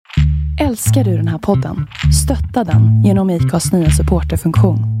Älskar du den här podden? Stötta den genom IKAs nya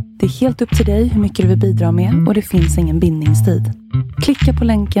supporterfunktion. Det är helt upp till dig hur mycket du vill bidra med och det finns ingen bindningstid. Klicka på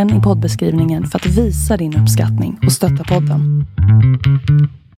länken i poddbeskrivningen för att visa din uppskattning och stötta podden.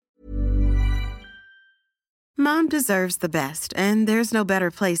 Mom deserves the best, and there's no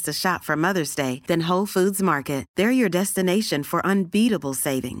better place to shop for Mother's Day than Whole Foods Market. They're your destination for unbeatable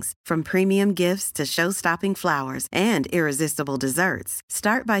savings, from premium gifts to show-stopping flowers and irresistible desserts.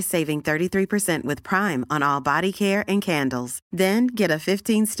 Start by saving 33% with Prime on all body care and candles. Then get a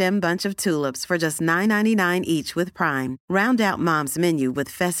 15-stem bunch of tulips for just $9.99 each with Prime. Round out Mom's menu with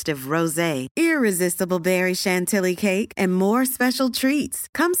festive rosé, irresistible berry chantilly cake, and more special treats.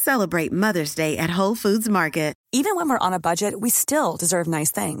 Come celebrate Mother's Day at Whole Foods Market. Even when we're on a budget, we still deserve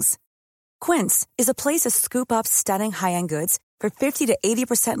nice things. Quince is a place to scoop up stunning high-end goods for 50 to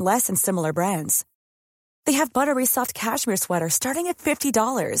 80% less than similar brands. They have buttery soft cashmere sweaters starting at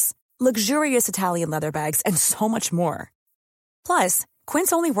 $50, luxurious Italian leather bags, and so much more. Plus,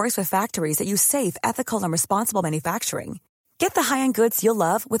 Quince only works with factories that use safe, ethical, and responsible manufacturing. Get the high-end goods you'll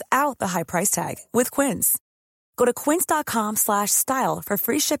love without the high price tag with Quince. Go to quince.com/style for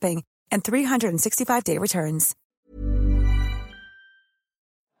free shipping and 365-day returns.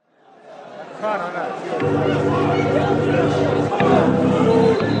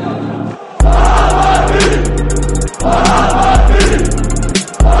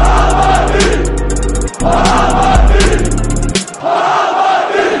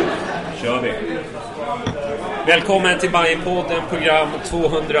 Kör vi. Välkommen till Bajenpodden, program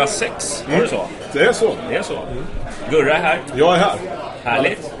 206. Var det så? Det är så. Det är så. Gurra är här. Jag är här.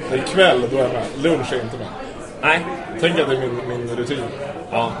 Härligt. Ikväll då är jag med. Lunch är inte med. Nej. Tänk att det är min rutin.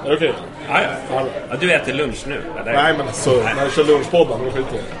 Ja. Är det okej? Ja. Du äter lunch nu, eller? Nej, men så när jag kör lunchpodden, då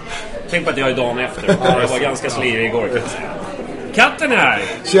skiter jag. Tänk på att jag är dagen efter. Jag var ganska slirig igår. Katten är här.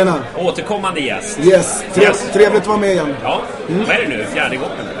 Tjena. Återkommande gäst. Yes. Trevligt att vara med igen. Ja. Vad är det nu? Fjärde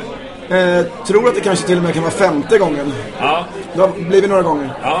gången, eller? Tror att det kanske till och med kan vara 5:e gången. Ja. Det har blivit några gånger.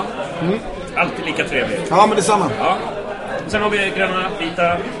 Ja. Alltid lika trevligt. Ja, men detsamma. Ja. Sen har vi gröna,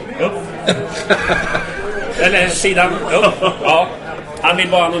 vita, upp. Eller sidan, upp. Ja. Han vill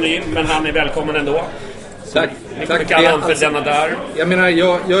vara anonym, men han är välkommen ändå. Tack. Tack. Kalla han för denna där. Jag menar,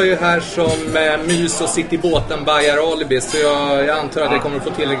 jag är ju här som mys och sitter i båten Bajar alibi, så jag antar att jag kommer att få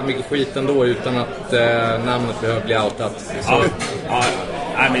tillräckligt mycket skit ändå utan att namnet behöver bli outat. Ja.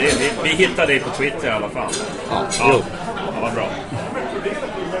 Nej, men vi hittade dig på Twitter i alla fall. Ja, vad bra.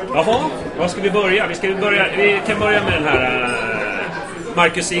 Jaha, vad ska vi börja? Vi kan börja med den här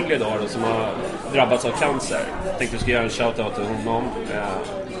Marcus Ziegler då, som har drabbats av cancer. Jag tänkte vi ska göra en shoutout till honom.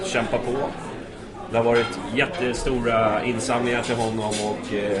 Kämpa på. Det har varit jättestora insamlingar till honom och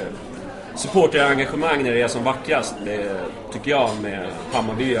supporterengagemang när det är som vackrast. Det tycker jag med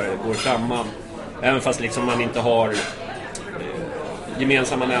Hammarbyare går samman. Även fast liksom man inte har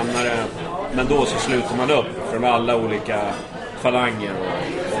gemensamma nämnare. Men då så sluter man upp från alla olika falanger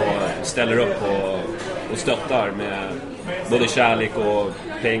och ställer upp och stöttar med både kärlek och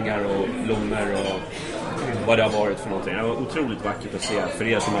pengar och blommor och vad det har varit för någonting. Det var otroligt vackert att se. För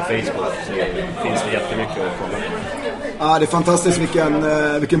er som har Facebook så finns det jättemycket att kolla på. Ja, det är fantastiskt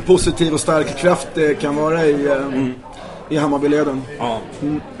vilken positiv och stark kraft det kan vara i Hammarbyleden. Ja.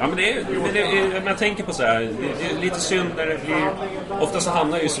 Ja, men det är, om jag tänker på så här, det är lite synd när det blir, ofta så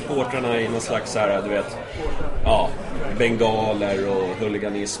hamnar ju supportrarna i någon slags så här, du vet, ja, bengaler och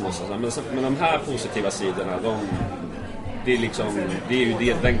huliganism och sådär. Men de här positiva sidorna, det är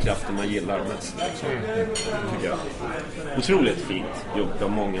ju den kraften man gillar mest liksom, tycker jag. Otroligt fint gjort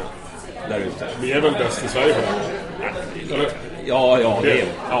av många där ute. Vi är väl bäst i Sverige på det? Ja,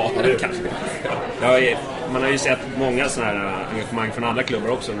 det kanske. Man har ju sett många sådana här engagemang från andra klubbar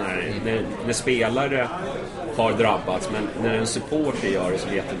också när spelare har drabbats, men när en supporter gör det så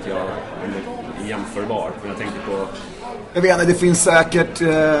vet inte jag om det är jämförbar. Men jag tänker på... Jag vet inte, det finns säkert,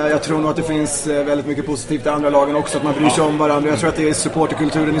 jag tror nog att det finns väldigt mycket positivt i andra lagen också, att man bryr sig om varandra. Jag tror att det är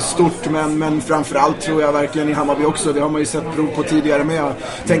supporterkulturen i stort, men framförallt tror jag verkligen i Hammarby också. Det har man ju sett prov på tidigare med. Jag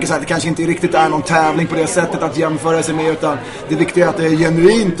tänker så här, det kanske inte riktigt är någon tävling på det sättet att jämföra sig med, utan det viktiga är att det är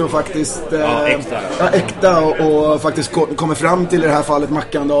genuint och faktiskt äkta och faktiskt kommer fram till i det här fallet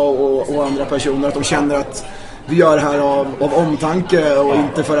Mackan då, och andra personer, att de känner att vi gör det här av omtanke och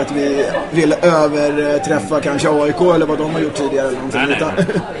inte för att vi vill överträffa kanske AIK eller vad de har gjort tidigare eller någonting.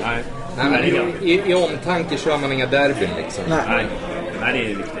 Nej, i omtanke kör man inga derbyn liksom. Nej, det är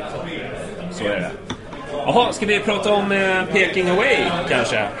viktigt. Så är det. Jaha, ska vi prata om Peking Away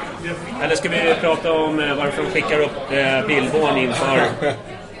kanske? Eller ska vi prata om varför de skickar upp Billborn inför...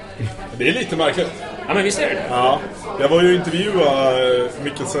 Det är lite märkligt. Ja, men visst är det. Ja, jag var ju och intervjuade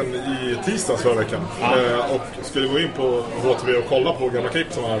Mikkelsen i tisdags förra veckan. Och skulle gå in på HTV och kolla på gamla klipp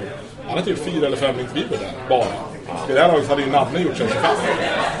som han har typ 4 eller 5 intervjuer där, bara. I det här laget hade ju Nanne gjort sig så fast.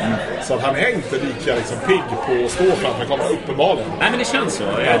 Så att han är inte lika liksom pigg på att stå framför kameran, uppenbarligen. Nej, men det känns så.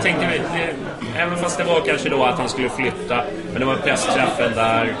 Jag tänkte, även fast det var kanske då att han skulle flytta, men det var pressträffen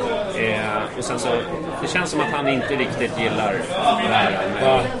där. Och sen så, det känns som att han inte riktigt gillar det här.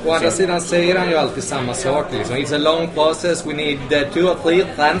 Å andra sidan säger han ju alltid samma sak. Liksom. It's a long process. We need 2 or 3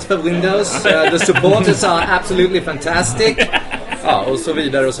 transfer windows. The supporters are absolutely fantastic. Ja, och så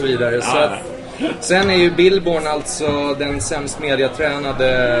vidare och så vidare. Så att, sen är ju Billborn alltså den sämst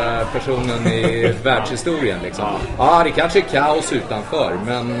mediatränade personen i världshistorien liksom. Ja, det kanske är kaos utanför,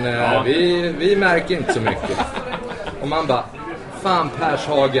 men vi märker inte så mycket. Och man bara, fan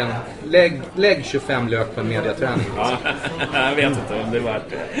Pershagen, lägg 25 lök på en mediaträning. Ja, jag vet inte om det är värt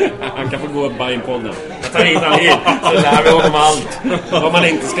det. Han kan få gå upp bara in podden. Jag tar hit han hit, så lär vi honom allt. Vad man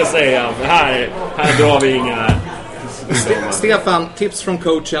inte ska säga. Här drar vi inga... Stefan, tips från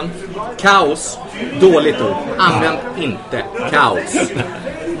coachen. Kaos, dåligt ord. Använd inte kaos.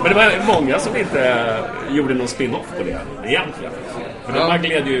 Men det var många som inte gjorde någon spin-off på det egentligen. För de här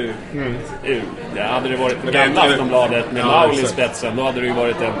gled ju ur. Hade det varit på gamla Aftonbladet med Laul i spetsen, då hade det ju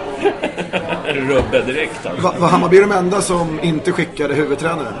varit en rubbe direkt. Alltså. Var Hammarby de enda som inte skickade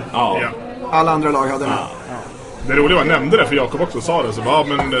huvudtränaren? Ja. Alla andra lag hade med. Det roliga var, jag nämnde det för Jakob också sa det. Så bara,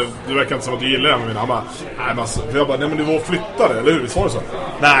 men det verkar inte som att du gillar det. Han bara, nej men alltså, för jag bara, nej men du var flyttare, eller hur? Var det så?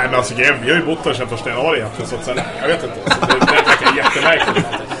 Nej men alltså, vi har ju bott där sedan första januari egentligen. Så att sen, jag vet inte. Så det verkar jättemärkligt.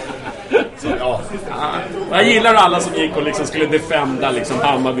 Så, ja. Jag gillar alla som gick och liksom skulle defenda liksom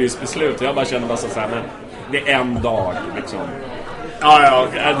Hammarbys beslut. Jag bara kände bara så här, men det är en dag liksom. Ja.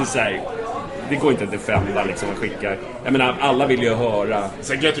 Det går inte att defenda liksom och skicka. Jag menar, alla vill ju höra.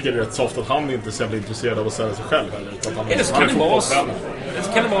 Sen jag tycker det är rätt soft att han inte är så intresserad av att sälja sig själv heller. Eller så kan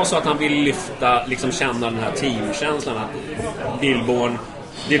det vara så att han vill lyfta, liksom känna den här teamkänslan. Att Billborn,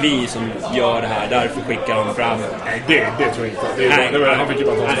 det är vi som gör det här, därför skickar de fram. Nej, det tror jag inte. Han fick ju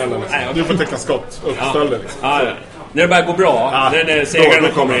bara ta ställen. Liksom. Du får täcka skott, uppställer. Liksom. Ja. När det börjar gå bra, när segrarna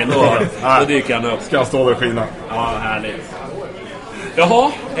kommer in, då dyker han upp. Ska han stå där och skina. Ja, härligt.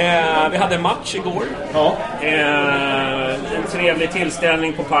 Jaha, vi hade en match igår. Ja. En trevlig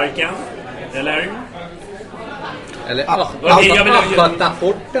tillställning på parken. Eller? Eller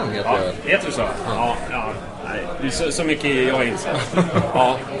Aschbattaporten heter det. Heter det så? Ja. Nej, det är så mycket jag inser.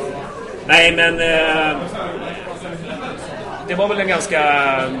 Ja. Nej, men det var väl en ganska...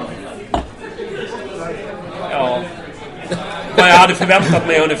 Ja... Vad jag hade förväntat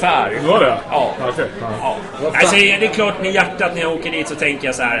mig ungefär. Var det? Ja. Okay. Ja. Alltså, det är klart med hjärtat när jag åker dit så tänker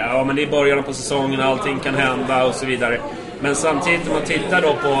jag så här, ja men det är början på säsongen, allting kan hända och så vidare. Men samtidigt när man tittar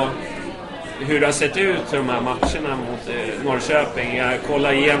då på hur det har sett ut i de här matcherna mot Norrköping. Jag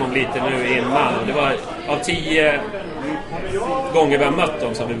kollar igenom lite nu innan. Det var av 10 gånger vi har mött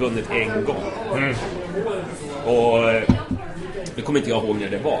dem så har vi vunnit en gång. Och nu kommer inte jag ihåg när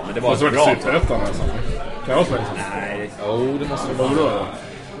det var, men det var ett bra tag. Kan jag slänga? Nej. Det måste det vara bra.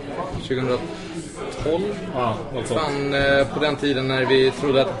 2012? Ja, fan, på den tiden när vi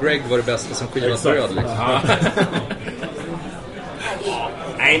trodde att Greg var det bästa som skivat bröd liksom.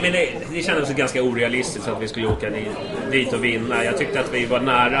 Nej, men det kändes ganska orealistiskt att vi skulle åka dit och vinna. Jag tyckte att vi var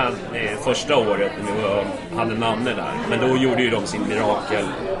nära första året när vi hade Nanne där. Men då gjorde ju de sin mirakel.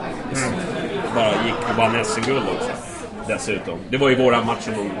 Bara gick och vann SM-guld också. Dessutom. Det var ju våra matcher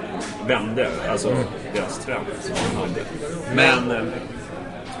som de vände. Alltså deras trend. Men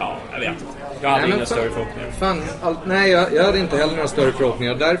ja, jag vet inte. Jag hade inga större förhoppningar. Jag hade inte heller några större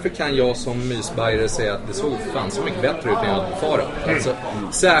förhoppningar. Därför kan jag som mysbajare säga att det såg fan så mycket bättre ut än jag hade befarat. Alltså,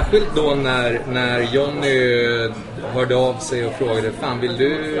 särskilt då när Johnny hörde av sig och frågade, fan vill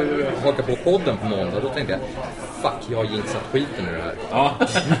du haka på podden på måndag? Då tänkte jag, fuck, jag har jinxat skiten i det här. Ja.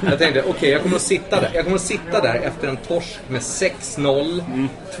 Jag tänkte, okej, jag kommer att sitta där. Jag kommer att sitta där efter en torsk med 6-0,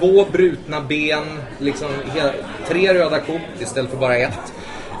 2 brutna ben, liksom 3 röda kort istället för bara 1.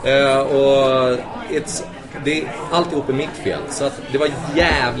 Och det är alltihop i mitt fel. Så att det var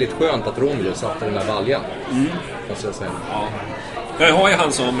jävligt skönt att Romelu satte den där valjan. Måste jag säga. Ja. Jag har ju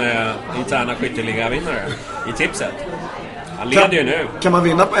han som interna skytteliga-vinnare i tipset. Han leder ju nu. Kan man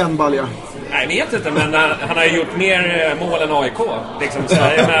vinna på en balja? Nej, jag vet inte, men han har ju gjort mer mål än AIK. Liksom, så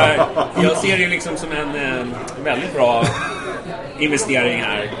jag ser det ju liksom som en väldigt bra investering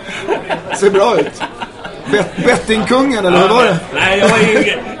här. Ser bra ut. Bettingkungen, eller hur var det? Nej,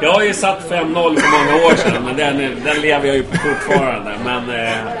 jag har ju satt 5-0 för många år sedan, men den lever jag ju på fortfarande. Men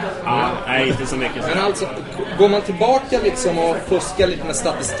nej, inte så mycket. Men alltså, går man tillbaka liksom och fuskar lite med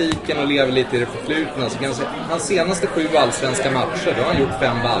statistiken och lever lite i det förflutna, så kan jag säga hans senaste 7 allsvenska matcher, då har han gjort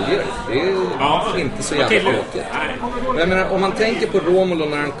 5 baljor. Det är inte så jävla tråkigt. Jag menar, om man tänker på Romulo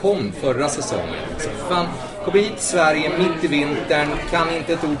när han kom förra säsongen, så fan, kom hit till Sverige mitt i vintern, kan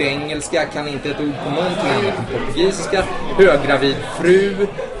inte ett ord engelska, kan inte ett ord på någonting annat än portugisiska, höggravid fru,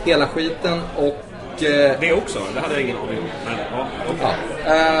 hela skiten, och det också, det hade jag ingen aning om.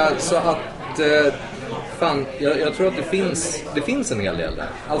 Så att fan, jag tror att det finns en hel del där.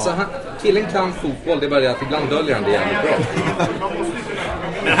 Alltså killen kan fotboll, det är bara det att ibland döljer han det jävligt bra.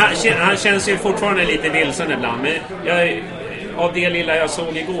 Men han känns ju fortfarande lite vilsen ibland. Men av det lilla jag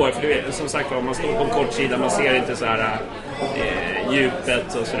såg igår, för det, som sagt, om man står på en kort sida, man ser inte så här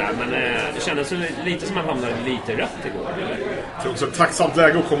djupet och sådär, men det kändes lite som att han hamnade lite rätt igår. Eller? Det är också ett tacksamt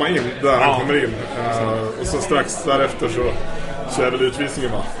läge att komma in där han kommer in. Och så strax därefter så är väl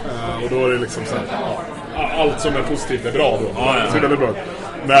utvisningen, va? Och då är det liksom så här, allt som är positivt är bra då. Så är det bra.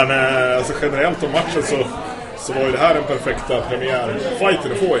 Men alltså generellt om matchen så var ju det här den perfekta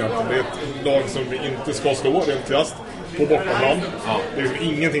premiärfighten att få egentligen. Det är ett lag som vi inte ska slå rent krasst på bortaplan. Det är liksom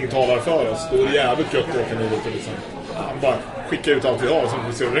ingenting talar för oss. Då är det jävligt gött att åka ner och liksom bara skicka ut allt vi har och sen får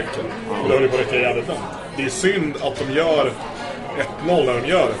vi se hur det räcker. Och då är det bara räcka jävligt långt. Det är synd att de gör 1-0 när de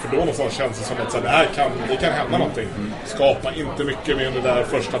gör det, för då någonstans känns det som att så här, det kan hända någonting. Skapa inte mycket med den där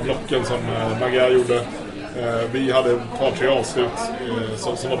första blocken som Magia gjorde. Vi hade ett par 3 avslut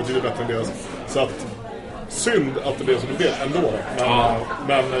som var betydligt bättre än deras. Så att synd att det blev som det blev ändå.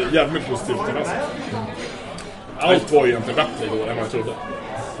 Men jävligt positivt till nästa. Allt var egentligen bättre igår än vad jag trodde.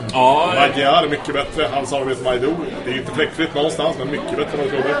 Magyar är mycket bättre. Han samarbete med Aido. Det är ju inte fläckfritt någonstans, men mycket bättre än vad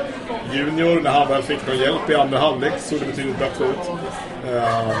jag trodde. Junior, när han väl fick någon hjälp i andra halvlek, så det betydligt bättre ut.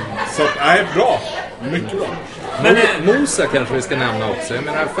 Så nej, bra. Mycket bra. Men Mosa kanske vi ska nämna också. Jag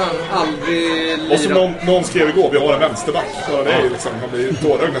menar, fan, aldrig och som någon skrev igår, vi har en vänsterback. Så det är ju liksom, han blir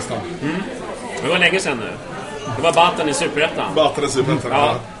tårögd nästan. Det var länge sedan nu. Det var Batan i Superettan.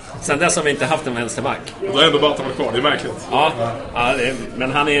 Ja. Sen dess har vi inte haft en vänsterback. Och då är ändå Batan kvar, det är märkligt.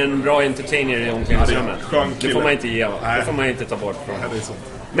 Men han är en bra entertainer i omklädningsrummet. Det får man inte ge. Det får man inte ta bort från. Det är så.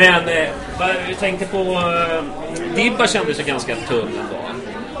 Men jag tänkte på Dibba kände sig ganska tunn ändå.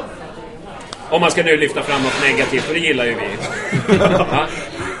 Om man ska nu lyfta fram något negativt, för det gillar ju vi.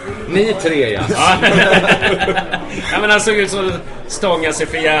 Ni 3, ja. Men han såg ut som att stånga sig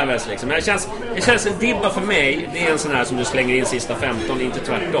förgäves liksom. Men det känns en Dibba för mig. Det är en sån här som du slänger in sista 15, inte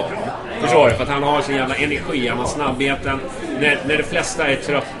tvärtom. Förstår du? För att han har sin jävla energi, han har snabbheten. När de flesta är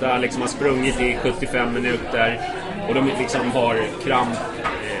trötta, liksom har sprungit i 75 minuter och de liksom har kramp,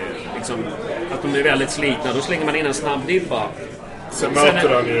 liksom, att de är väldigt slitna, då slänger man in en snabb Dibba. Sen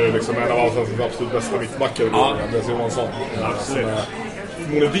möter han ju liksom en av allsvenskans absolut bästa mittbackar. Andreas Johansson. Absolut.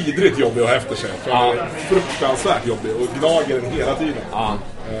 Hon är vidrigt jobbig att ha efter sig. Fruktansvärt jobbig och gnager den hela tiden.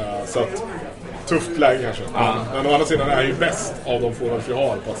 Så att, tufft läge kanske. Men å andra sidan är han ju bäst av de forwards vi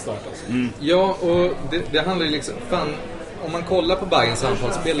har på att starta. Ja, och det handlar ju liksom... Fan, om man kollar på Bayerns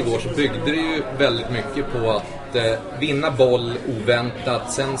anfallsspel igår, så byggde det ju väldigt mycket på att vinna boll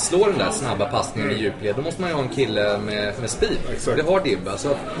oväntat, sen slå den där snabba passningen i djupled. Då måste man ju ha en kille med speed. Exakt. Det har Dibba. Så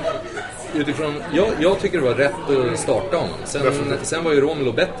utifrån, jag tycker det var rätt att starta honom. Sen var ju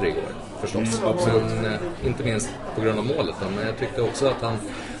Romulo bättre igår, förstås. Men, inte minst på grund av målet. Men jag tyckte också att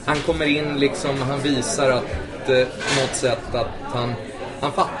han kommer in liksom, han visar att på något sätt att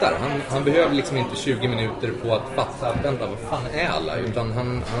han fattar. Han behöver liksom inte 20 minuter på att fatta, vänta, vad fan är alla? Utan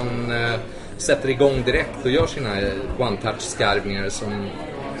han sätter igång direkt och gör sina one-touch-skarvningar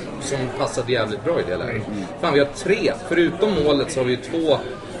som passade jävligt bra i det läget. Fan, vi har 3. Förutom målet så har vi 2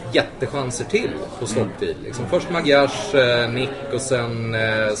 jättechanser till på stopptid. Liksom först Magyars nick och sen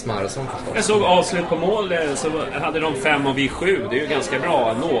Smarason förstås. Jag såg avslut på mål, så hade de 5 och vi 7. Det är ju ganska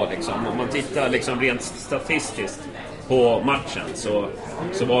bra att nå liksom. Om man tittar liksom rent statistiskt på matchen så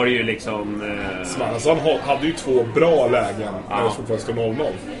var det ju liksom... Smarason hade ju 2 bra lägen när det fortfarande stod 0-0.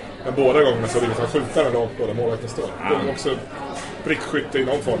 Men båda gångerna så lyckades han skjuta den rakt på där målvakten står. Det var också prickskytte i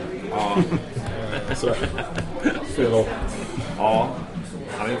någon form. Sådär. Fel av. Ja,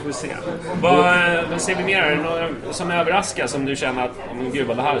 vi får se. Vad ser vi mer? Är det något som överraskar som du känner att gud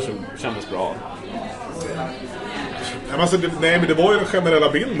vad det här så kändes bra? Alltså, men det var ju den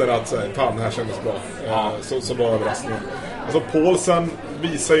generella bilden att fan, det här kändes bra. Som var överraskningen. Alltså Paulsen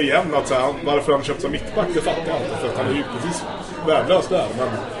visar ju igen att varför han köpt som mittback, det fattar jag inte. För att han är ju precis värdelös där. Men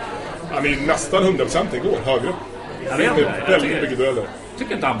han är nästan 100% igår, högre. Jag vet inte. Väldigt mycket dueller.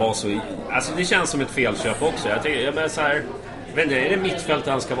 Tycker inte han var så Alltså det känns som ett felköp också. Jag menar så här, men är det mittfält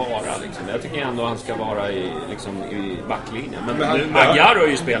han ska vara liksom? Jag tycker ändå han ska vara i backlinjen. Men Magyar har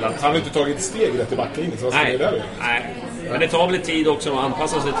ju spelat. Han har inte tagit ett steg rätt i backlinjen. Så nej. Men det tar väl tid också att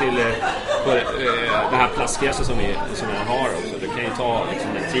anpassa sig till det här plastgräset som jag har också. Det kan ju ta liksom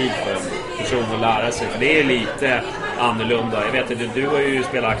en tid för en person att lära sig. För det är lite annorlunda. Jag vet inte, du har ju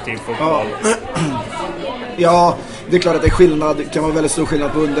spelat aktiv fotboll. Ja, det är klart att det är skillnad. Det kan vara väldigt stor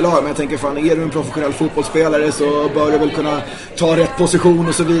skillnad på underlag. Men jag tänker, fan, är du en professionell fotbollsspelare så bör du väl kunna ta rätt position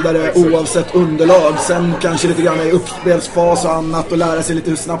och så vidare oavsett underlag. Sen kanske lite grann i uppspelsfas och annat och lära sig lite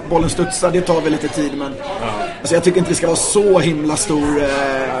hur snabbt bollen studsar. Det tar väl lite tid, men alltså, jag tycker inte det ska vara så himla stor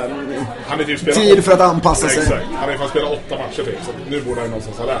tid för att anpassa sig. Exakt. Han har ju spelat 8 matcher till, så nu borde han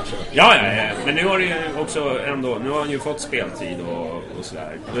någonstans ha lärt sig. Ja. Men nu har det ju också ändå, nu har han ju fått speltid och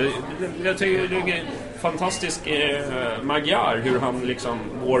sådär. Jag tycker det är fantastisk Magyar, hur han liksom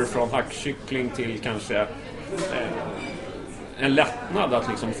går från hackkyckling till kanske en lättnad att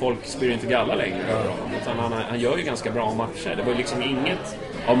liksom folk spyr inte galla längre utan han gör ju ganska bra matcher. Det var liksom inget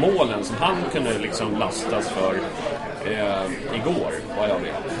av målen som han kunde liksom lastas för igår, vad jag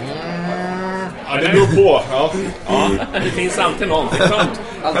vet. Ja, det beror på. Ja, det finns alltid någonting sånt.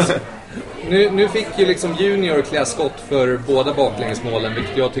 Alltså, nu fick ju liksom Junior klä skott för båda baklängesmålen,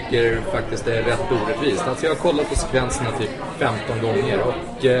 vilket jag tycker faktiskt är rätt orättvist. Alltså jag har kollat på sekvenserna typ 15 gånger och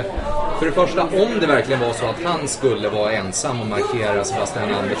för det första, om det verkligen var så att han skulle vara ensam och markera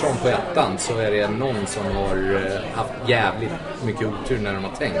Sebastian Andersson på ettan, så är det någon som har haft jävligt mycket otur när de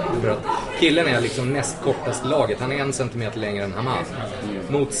har tänkt. För att killen är liksom näst kortast laget, han är 1 centimeter längre än Hamad.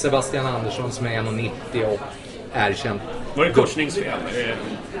 Mot Sebastian Andersson som är 1,90 och erkänt. Var det korsningsfel?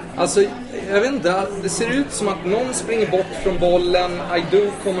 Alltså, jag vet inte. Det ser ut som att någon springer bort från bollen.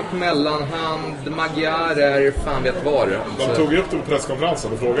 Aidoo kommer på mellanhand. Magyar är fan vet var. De tog upp det på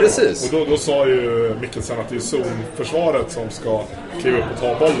presskonferensen och frågade. Precis. Och då sa ju Mikkelsen att det är zonförsvaret som ska kliva upp och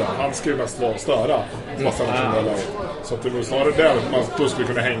ta bollen. Han ska ju mest vara och störa. Så att det var snarare där man då skulle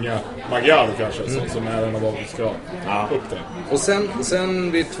kunna hänga Magyar kanske. Som är en av dem som ska upp där. Och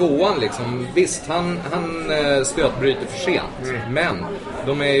sen vid tvåan liksom. Visst, han stötbryter för sent. Men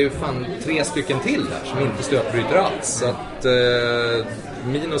de är ju fan 3 stycken till där som inte stötbryter alls. Så att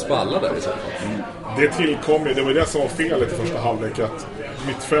minus på alla där i så fall. Det tillkom ju, det var det som var felet i första halvlek, att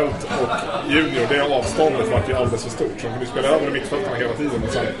mittfält och Junior, det avståndet var ju alldeles för stort. Så de kunde spela över mittfältarna hela tiden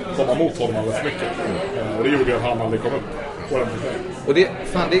och sen komma mot honom alldeles för mycket. Och det gjorde att han aldrig kom upp. Och det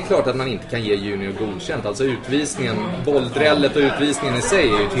är klart att man inte kan ge Junior godkänt. Alltså utvisningen, bolldrället och utvisningen i sig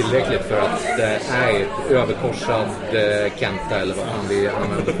är ju tillräckligt för att överkorsad Kenta eller vad fan det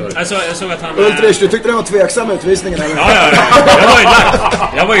använder för. Alltså, jag såg att han... Ultrich, du tyckte det var tveksam utvisningen eller? Ja.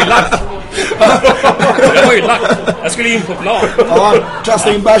 Jag var ju lagt. Jag skulle in på plan. Ja,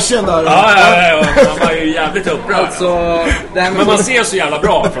 kasta in bärsen där. Ja. Han var ju jävligt upprörd. Alltså, men man ser så jävla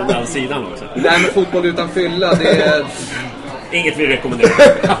bra från den sidan också. Det här med fotboll utan fylla, det är... Inget vi rekommenderar.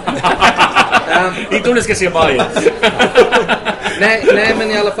 Inte om du ska se Bayern. Nej,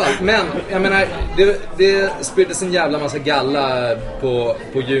 men i alla fall. Men, jag menar, det spriddes en jävla massa galla på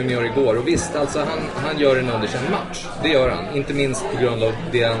Junior igår. Och visst, alltså han gör en underkänd match. Det gör han. Inte minst på grund av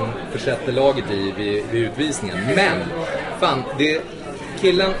det han försätter laget i vid utvisningen. Men, fan,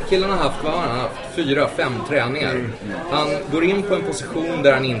 killen har haft 4-5 träningar. Han går in på en position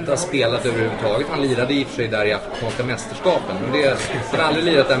där han inte har spelat överhuvudtaget. Han lirade i och för sig där i afrikanska mästerskapen, men han har aldrig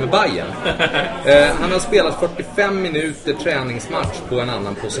lirat där med Bayern. Han har spelat 45 minuter träningsmatch på en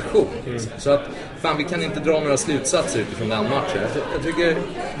annan position. Så att fan, vi kan inte dra några slutsatser utifrån den matchen. Jag tycker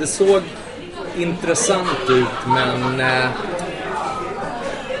det såg intressant ut, men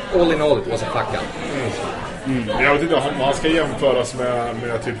all in all it was a fuck up. Jag vet inte om han ska jämföras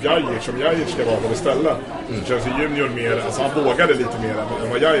med typ Jajic, som Jajic ska vara på istället. Så känns ju Junior mer, alltså han vågade lite mer än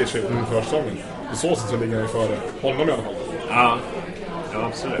vad Jajic gjorde i försäsongen. På så sätt så ligger han ju före honom i alla fall. Ja,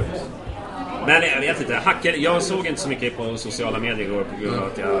 absolut. Men jag vet inte, jag såg inte så mycket på sociala medier igår på grund av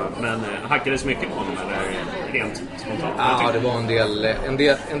att men hackades mycket på honom eller rent spontant? Ja, det var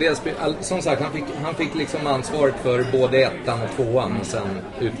en del som sagt, han fick liksom ansvaret för både ettan och tvåan och sen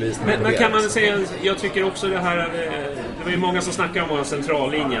utvisningen. Men kan man säga, jag tycker också det här, det var ju många som snackade om vår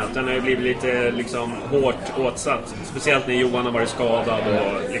centrallinje, att den har ju blivit lite liksom hårt åtsatt, speciellt när Johan har varit skadad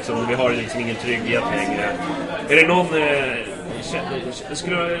och liksom, vi har liksom ingen trygghet längre. Är det någon...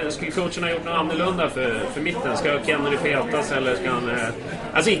 Skulle coachen ha gjort något annorlunda för mitten? Ska Kennedy petas eller ska han...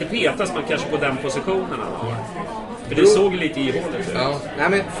 Alltså inte petas, men kanske på den positionen. För det såg lite ihålligt ut. Ja. Nej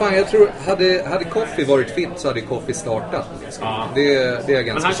men fan, jag tror hade Coffey varit fit så hade Coffey startat. Liksom. Ja. Det är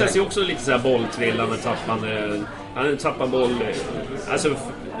ganska. Men han känns ju också lite så här bolltrillande, tappande. Han tappar boll. Alltså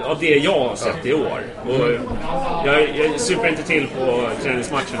av det jag har sett i år. Och jag super inte till på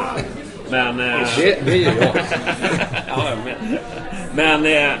träningsmatcherna. Men det gör jag. ja, men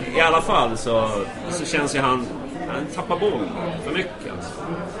i alla fall så känns ju han tappar boll för mycket alltså.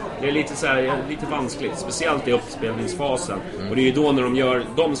 Det är lite vanskligt, speciellt i uppspelningsfasen. Och det är ju då när de gör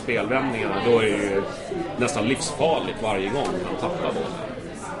de spelvändningarna, då är det ju nästan livsfarligt varje gång han tappar boll.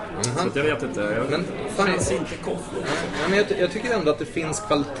 Så jag vet inte, jag finns inte men jag tycker ändå att det finns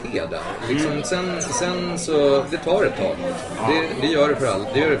kvalitet där. Liksom, sen så, det tar ett tag. Det gör det för allt.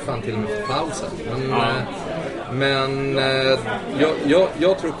 Det gör det fan till och med för pausen. Men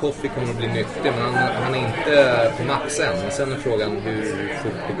jag tror Coffey kommer att bli nyttig, men han är inte på max än. Sen är frågan hur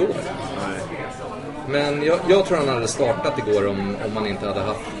fort det går. Men jag tror han hade startat igår om man inte hade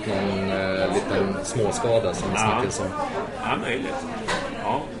haft någon liten småskada som Nicholson. Ja, möjligt.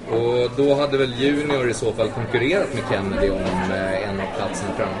 Ja. Och då hade väl Junior i så fall konkurrerat med Kennedy om en av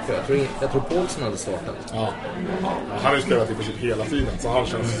platserna framför. Jag tror Paulsson hade startat. Ja. Han har ju spelat i princip hela tiden, så han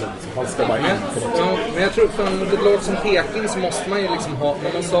känns som han ska bara in på något sätt. Men jag tror för ett lag som Peking så måste man ju liksom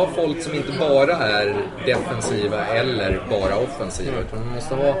man måste ha folk som inte bara är defensiva eller bara offensiva, utan man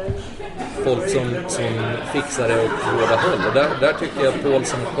måste ha folk som fixar det åt båda håll. Och där tycker jag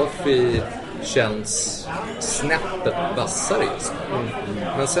Paulsson och Coffey känns snäppet vassare just.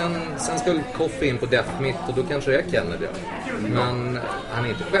 Men sen ska Coffey in på depth mitt, och då kanske det är Kennedy. Men han är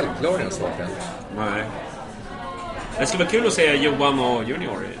inte självklar i en sak heller. Nej. Det skulle vara kul att se Johan och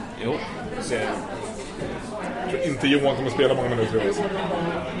Junior. Jo. Inte Johan kommer spela många minuter.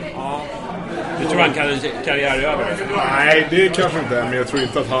 Ja. Du tror han kan karriär över? Nej, det kanske inte är, men jag tror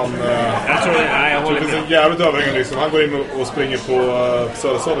inte att han... jag håller med. Det är en jävligt överhängande liksom. Han går in och springer på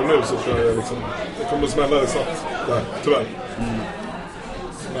Söderstaden nu, så tror jag liksom, det kommer att smälla det satt där, tyvärr.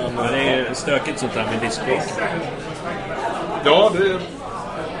 Men, det är stökigt sånt där med diskbråk. Ja, det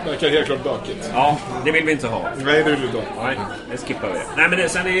verkar helt klart bökigt. Ja, det vill vi inte ha. Nej, det vill vi inte ha. Nej, det skippar vi. Nej, men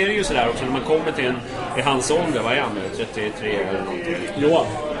sen är det ju sådär också, när man kommer till i hans ålder, vad är han nu? 33 eller någonting? Johan?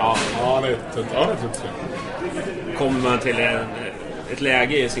 Ja, han är 33. Kommer man till ett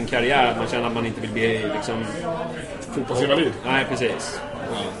läge i sin karriär att man känner att man inte vill bli liksom fotbollsinvalid? Nej, precis.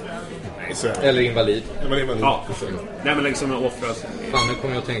 Ja. Eller invalid. Ja. Nej, men liksom offras. Fan, nu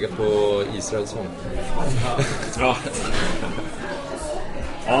kommer jag att tänka på Israelsson. Ja.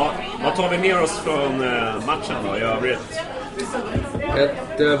 Ja, vad tar vi med oss från matchen då i övrigt?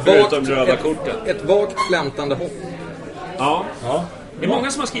 Förutom röda kortet. Ett vagt flämtande hopp. Ja. Det är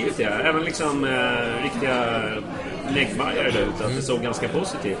många som har skrivit det. Även liksom riktiga läggvargar där ute. Att det såg ganska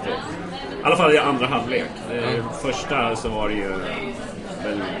positivt ut. I alla fall i andra halvlek. Första så var det ju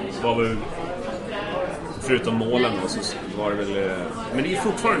väl förutom målen då, så var det väl... Men det är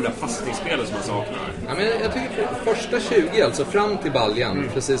fortfarande det passningsspelet som man saknar. Ja, men jag tycker första 20, alltså fram till baljan,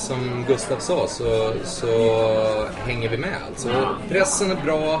 precis som Gustav sa, så hänger vi med. Alltså, pressen är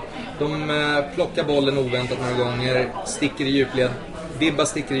bra, de plockar bollen oväntat några gånger, sticker i djupled, Dibba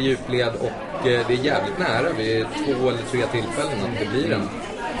sticker i djupled, och det är jävligt nära vid 2 eller 3 tillfällen att det blir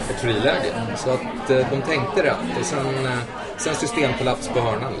ett friläge. Så att de tänkte rätt, och sen systemkollaps på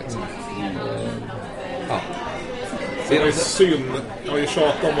hörnan liksom. Ja. Det är synd. Jag har ju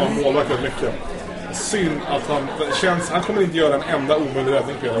tjatat om målvakten mycket. Synd att han kommer inte göra en enda omöjlig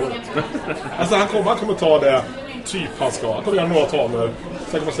räddning på hela året. Alltså han kommer ta det typ han ska. Han kommer göra några tavlor.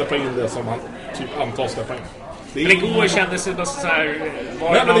 Sen kommer han släppa in det som han typ antar släppa in. Men igår kändes det bara så här...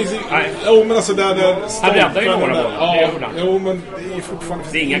 men alltså där han räddade ju några bollar. Ja, men det är fortfarande...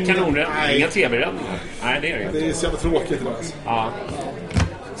 Det är inga kanonräddningar, inga tv-räddningar. Nej, det är det inte. Det är så jävla tråkigt det där. Alltså. Ja.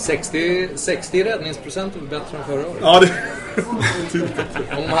 60 räddningsprocent var bättre än förra året. Ja, det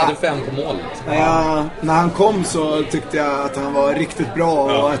om man hade 5 på mål. Ja, när han kom så tyckte jag att han var riktigt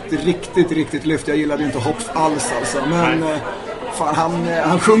bra och ett riktigt lyft. Jag gillade inte Hopf alls alltså. Men fan,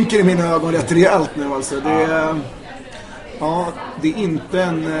 han sjunker i mina ögon rätt rejält nu alltså. Det är inte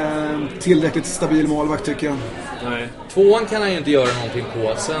en tillräckligt stabil målvakt tycker jag. Nej. 2:an kan han ju inte göra någonting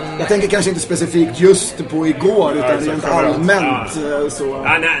på. Sen... Jag tänker kanske inte specifikt just på igår, utan rent allmänt. Så.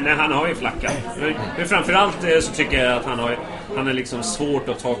 Nej, han har ju flackat. Men framförallt så tycker jag att han är liksom svårt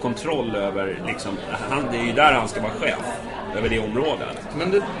att ta kontroll över. Liksom, det är ju där han ska vara chef. Över det området.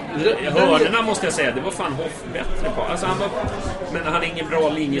 Men hörnerna måste jag säga, det var fan Hoff bättre på. Alltså men han är ingen bra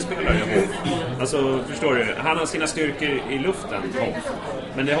linjespelare. Alltså, förstår du? Han har sina styrkor i luften, Hoff.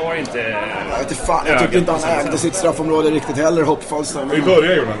 Men det har inte... Jag tycker inte han ägde sitt straffområde riktigt heller, Hoff alltså. I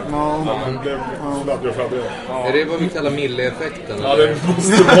början gjorde han det. Han blev fladdrig. Är det vad vi kallar Mille-effekten? Ja, det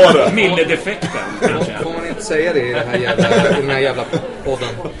måste vara det. Mille-defekten, kanske. Får man inte säga det i den här jävla podden?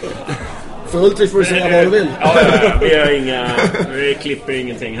 Fullt får du säga vad du vill. Vi klipper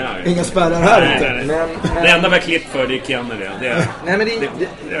ingenting här. Inga spärrar här inte. Men, det enda vi har klippt för det är Kennedy. Nej,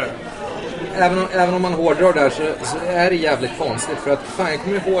 men även om man hårdrar där så är det jävligt konstigt. För att fan, jag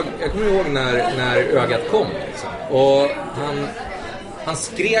kommer ihåg när ögat kom liksom. Och han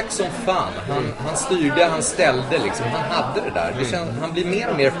skrek som fan. Han styrde, han ställde liksom. Han hade det där. Han blir mer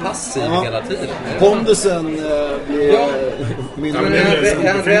och mer passiv hela tiden. Pondusen blir mindre. Men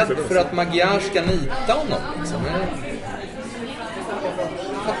är han rädd för att Magyar ska nita honom liksom?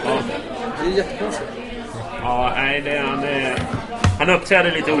 Det är jättekonstigt. Ja, nej, han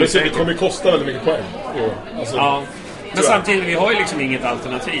uppträder lite osäkert. Det kommer kosta väldigt mycket poäng. Alltså, ja. Men samtidigt, vi har ju liksom inget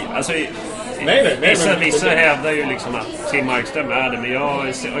alternativ. Alltså, vissa hävdar ju liksom att Tim Markström är det, men jag har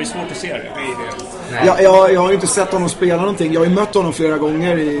ju svårt att se det. Jag har ju inte sett honom spela någonting. Jag har ju mött honom flera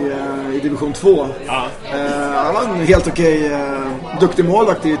gånger i division 2. Ja. Han var en helt okej, duktig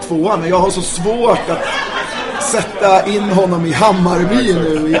målvakt i 2, men jag har så svårt att sätta in honom i Hammarby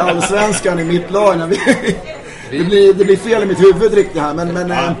nu i Allsvenskan i mitt lag. Det blir fel i mitt huvud riktigt här,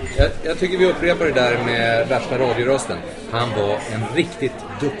 men jag tycker vi upprepar det där med värsta radiorösten. Han var en riktigt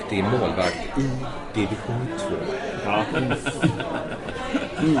duktig målvakt i division 2.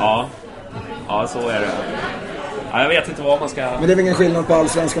 Ja, så är det. Ja, jag vet inte vad man ska... Men det är väl ingen skillnad på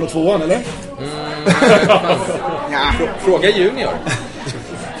Allsvenskan och 2an, eller? Fråga Junior.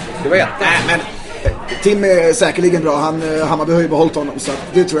 Det var men Tim är säkerligen bra. Hammarby har ju behållit honom, så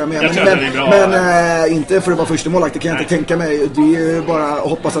det tror jag med. Men inte för att vara första målakt, det kan jag inte tänka mig. Det är ju bara att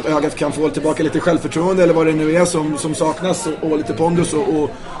hoppas att ögat kan få tillbaka lite självförtroende eller vad det nu är som saknas och lite pondus och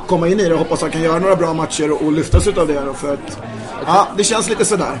komma in i det och hoppas att han kan göra några bra matcher och lyftas ut av det då, för att det känns lite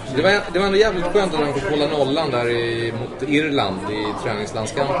sådär. Det var ändå jävligt skönt att han fick hålla nollan där mot Irland i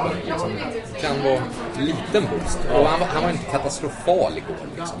träningslandskampen. Liksom. Det kan vara en liten boost. Och han var inte katastrofal igår.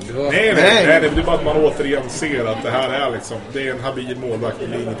 Liksom. Nej, det är bara att man återigen ser att det här är liksom, det är en habil målvakt, det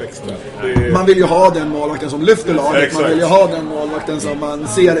är inget extra. Man vill ju ha den målvakten som lyfter laget. Exakt. Man vill ju ha den målvakten som man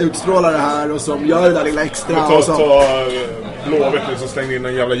ser utstrålar det här och som gör det där lilla extra. Ta Blåvitt som slängde in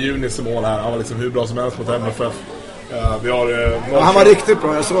en jävla Junis i mål här. Han var liksom hur bra som helst mot MFF. Vi har han var riktigt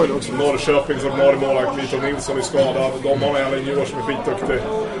bra, jag såg det också. Norrköpings ordinarie målvakt Vitor Nilsson är skadad. De har en junior som är skitduktig.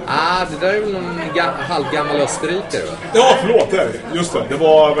 Det där är väl någon halvgammal österrikare, va? Ja, förlåt, just det. Det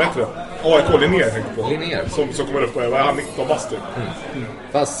var, vad heter det? AIK Linnér jag tänkte på. Linnér. Som kommer upp på, vad är han, 19 bast?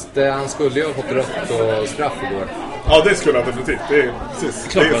 Fast han skulle ju ha fått rött och straff igår. Ja, det skulle han definitivt. Det är precis.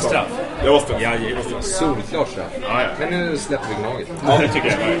 Klart det var straff. Det var straff. Ja, solklart straff. Ja. Men nu släpper vi Gnaget. Ja, det tycker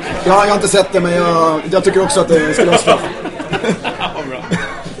jag. Jag har inte sett det, men jag tycker också att det skulle vara straff. Ja, bra.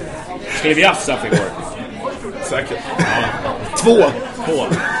 Skulle vi haft straff igår? Säkert. Ja.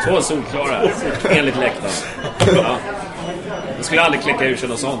 Två solklara. Enligt läktaren. Ja. Jag skulle aldrig klicka ur sig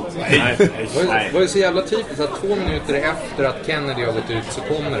något sånt. Nej. Det var ju så jävla typiskt att 2 minuter efter att Kennedy har gått ut så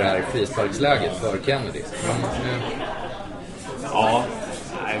kommer det här frisparksläget för Kennedy. Ja,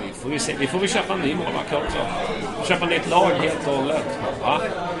 nej, vi får väl köpa en ny målvakt också. Köpa nytt lag helt och hållet. Ja.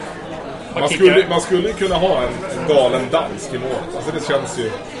 Man skulle kunna ha en galen dansk i mål. Alltså det känns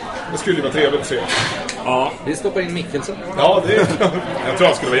ju... Det skulle ju vara trevligt att se. Ja. Vi stoppar in Mikkelsen. Ja, jag tror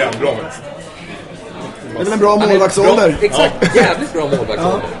han skulle vara jävligt bra med. Det är väl en bra målvaktsålder. Exakt, jävligt bra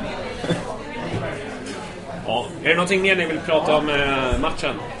målvaktsålder. Ja. Är det någonting mer ni vill prata om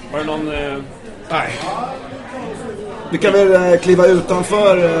matchen? Var det någon... Nej. Vi kan väl kliva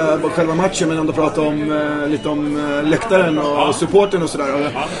utanför själva matchen, men ändå prata lite om läktaren och supporten och sådär.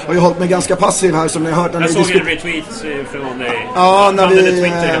 Jag har ju hållit mig ganska passiv här, som ni har hört. Jag såg en retweet från dig. Ja,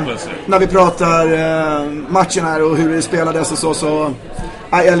 när vi pratar matchen här och hur det spelades och så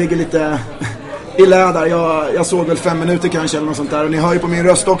jag ligger lite i läder. Jag såg väl 5 minuter kanske eller något sånt där. Och ni hör ju på min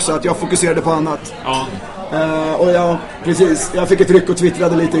röst också att jag fokuserade på annat. Ja. Och jag fick ett ryck och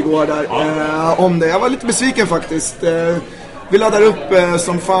twittrade lite igår där om det. Jag var lite besviken faktiskt. Vi laddar upp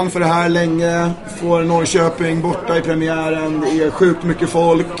som fan för det här länge. Får Norrköping borta i premiären. Det är sjukt mycket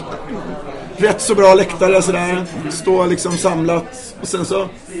folk. Rätt så bra läktare sådär. Står liksom samlat. Och sen så...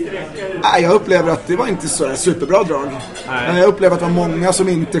 jag upplever att det var inte så superbra drag. Jag upplever att det var många som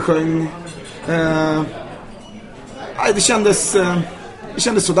inte sjöng. Det kändes... Det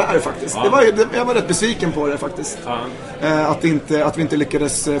kändes sådär faktiskt. Jag var rätt besviken på det faktiskt. Att vi inte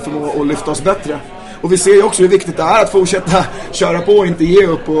lyckades förmå att lyfta oss bättre. Och vi ser ju också hur viktigt det är att fortsätta köra på och inte ge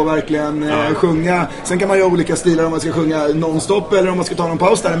upp och verkligen sjunga. Sen kan man ju ha olika stilar om man ska sjunga nonstop eller om man ska ta någon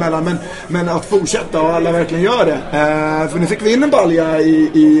paus däremellan. Men att fortsätta och alla verkligen gör det. För nu fick vi in en balja i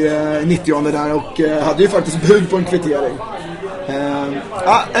 90:e där och hade ju faktiskt bud på en kvittering.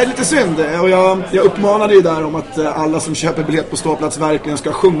 Är lite synd. Och jag uppmanade ju där om att alla som köper biljett på ståplats verkligen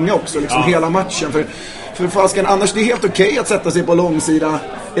ska sjunga också liksom hela matchen. För fasken, annars det är helt okej att sätta sig på långsida.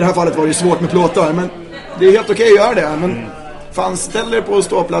 I det här fallet var det ju svårt med plåtar, men det är helt okej att göra det. Men fan, ställ er på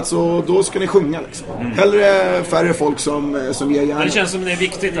ståplats och då ska ni sjunga liksom. Hellre färre folk som ger gärna. Det känns som det är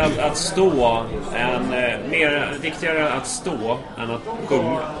viktigt att stå mer viktigare att stå än att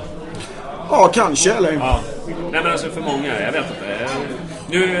sjunga. Ja, kanske, eller? Ja. Nej, men alltså för många, jag vet inte.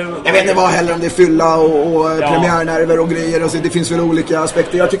 Jag vet inte vad heller om det är fylla och premiärnerver och grejer. Och så, det finns väl olika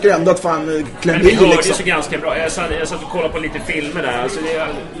aspekter. Jag tycker ändå att fan kläm i liksom. Det är så ganska bra. Jag satt och kollade på lite filmer där. Alltså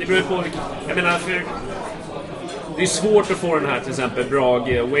det beror på... Jag menar, det är svårt att få den här till exempel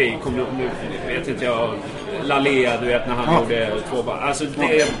Brage Way. Nu vet inte jag... Lalé, du vet, när han gjorde 2 bar. Alltså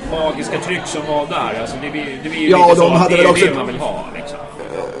det magiska tryck som var där. Alltså det blir ju lite så att det är det man vill ha liksom.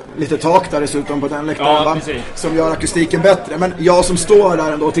 Lite tak där dessutom på den läktaren, som gör akustiken bättre. Men jag som står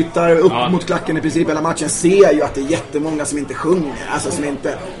där ändå och tittar upp mot klacken i princip hela matchen ser ju att det är jättemånga som inte sjunger. Alltså som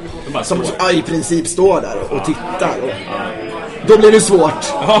inte... Som i princip står där och tittar. Och då blir det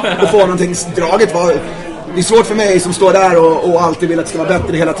svårt att få någonting. Draget var... Det är svårt för mig som står där och alltid vill att det ska vara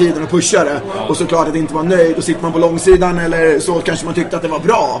bättre hela tiden och pusha det. Och såklart att inte vara nöjd. Och sitter man på långsidan eller så kanske man tyckte att det var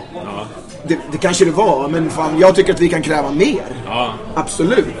bra. Det kanske det var, men fan, jag tycker att vi kan kräva mer.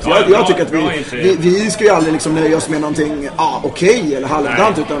 Absolut. Jag tycker att vi ska ju aldrig liksom nöja oss med någonting okej eller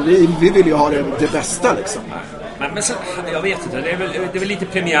halvdant, utan vi vill ju ha det bästa liksom. Men sen, jag vet inte, det är väl lite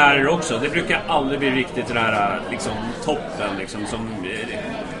premiärer också. Det brukar aldrig bli riktigt det där liksom toppen liksom, som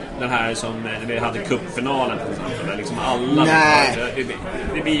den här som vi hade cupfinalen till exempel, där liksom alla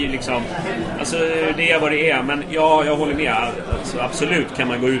det blir ju liksom, alltså det är vad det är, men jag håller med, alltså, absolut kan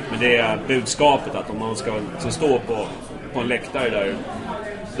man gå ut med det budskapet att om man ska stå på en läktare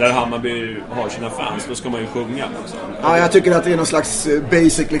där Hammarby har sina fans, då ska man ju sjunga liksom. Ja, jag tycker att det är någon slags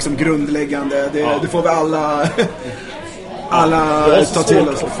basic liksom grundläggande, det får vi alla ta till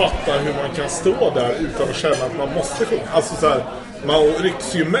oss. Jag har fatta hur man kan stå där utan att känna att man måste sjunga, alltså så här, man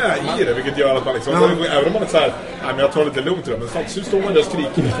rycks ju med i det, vilket gör att man liksom, även om man är så här, nej men jag tar lite lugnt i det, men faktiskt står man där och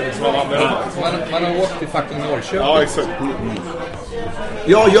skriker liksom, man har åkt till fucking Norrköping. Ja, exakt.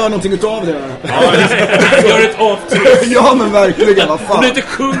 Jag gör någonting utav det. Gör ett avtryck. Ja, men verkligen, vad fan. Om du inte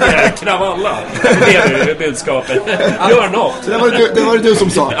sjunger kravalla, det är budskapet. Gör något. Det var det du som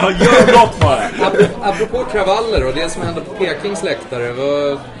sa. Ja, gör något bara. Apropå kravaller och det som hände på Pekings läktare,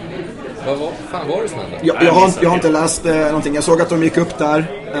 vad fan var det som hände? Jag har inte läst någonting. Jag såg att de gick upp där.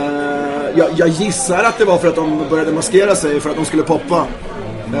 Jag gissar att det var för att de började maskera sig för att de skulle poppa.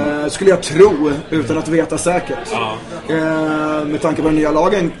 Skulle jag tro, utan att veta säkert. Med tanke på den nya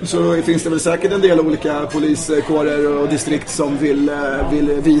lagen så finns det väl säkert en del olika poliskårer och distrikt som vill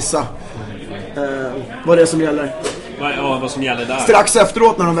visa vad det är som gäller. Vad som gäller där. Strax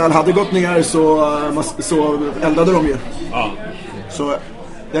efteråt när de väl hade gått ner så eldade de ju. Så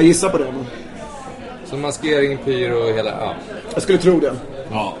jag gissar på det. Så maskering, pyro och hela... Ja. Jag skulle tro det.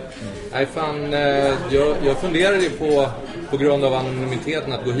 Nej fan, jag funderade ju på grund av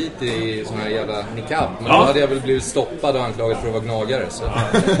anonymiteten att gå hit i sån här jävla niqab. Men då hade jag väl blivit stoppad och anklagad för att vara gnagare. Så.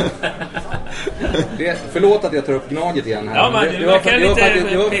 Förlåt att jag tar upp gnaget igen här. Ja, men det var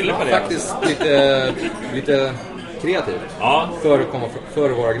faktiskt lite kreativ för att komma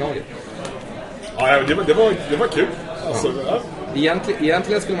före våra gnager. Ja, det var kul. Alltså,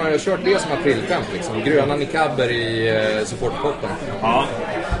 Egentligen skulle man ha kört det som aprilskämt liksom. Gröna niqaber i supportpoppen. Ja.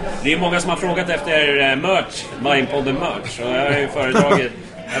 Det är många som har frågat efter merch, Mindpodden merch. Och jag har ju föredragit.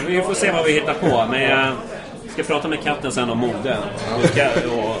 Vi får se vad vi hittar på. Men jag ska prata med katten sen om mode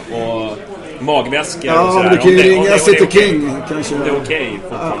och magväskor och sådär. Ja, du kan ju ringa City King kanske. Det är okej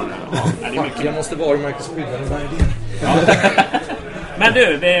fortfarande. Jag måste varumärkesskydda den där idén. Men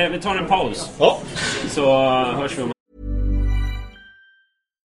du, vi tar en paus. Så hörs vi om.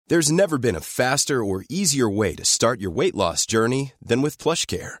 There's never been a faster or easier way to start your weight loss journey than with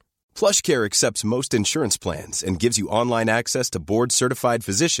PlushCare. PlushCare accepts most insurance plans and gives you online access to board-certified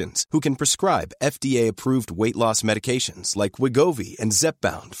physicians who can prescribe FDA-approved weight loss medications like Wegovy and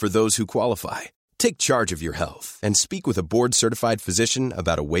Zepbound for those who qualify. Take charge of your health and speak with a board-certified physician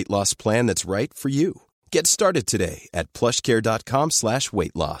about a weight loss plan that's right for you. Get started today at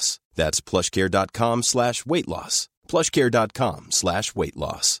plushcare.com/weightloss. That's plushcare.com/weightloss.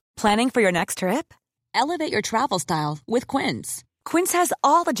 plushcare.com/weightloss. Planning for your next trip? Elevate your travel style with Quince. Quince has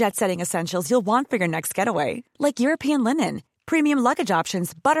all the jet-setting essentials you'll want for your next getaway, like European linen, premium luggage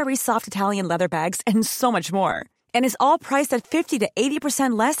options, buttery soft Italian leather bags, and so much more. And is all priced at 50 to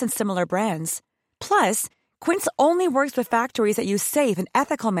 80% less than similar brands. Plus, Quince only works with factories that use safe and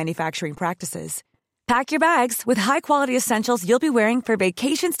ethical manufacturing practices. Pack your bags with high-quality essentials you'll be wearing for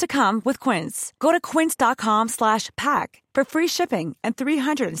vacations to come with Quince. Go to quince.com/pack for free shipping and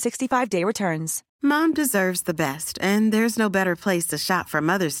 365-day returns. Mom deserves the best, and there's no better place to shop for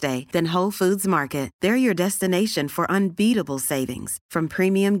Mother's Day than Whole Foods Market. They're your destination for unbeatable savings, from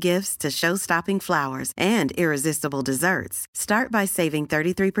premium gifts to show-stopping flowers and irresistible desserts. Start by saving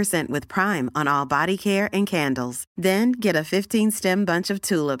 33% with Prime on all body care and candles. Then get a 15-stem bunch of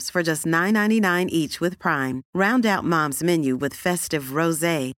tulips for just $9.99 each with Prime. Round out Mom's menu with festive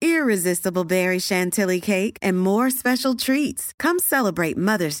rosé, irresistible berry chantilly cake, and more special treats. Come celebrate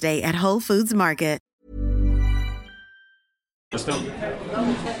Mother's Day at Whole Foods Market.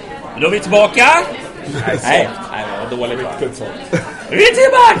 Då är vi tillbaka. Nej, vad dåligt. Vi är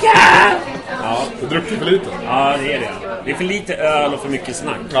tillbaka! Ja, du druckit för lite. Ja, det är det. Det är för lite öl och för mycket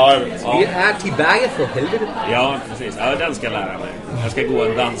snack. Ja, jag vet. Vi är tillbaka för helvete. Ja, precis. Ja, den ska jag lära mig. Jag ska gå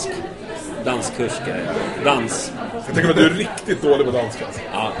en danskurs. Dans. Jag tänker att du är riktigt dålig på danska.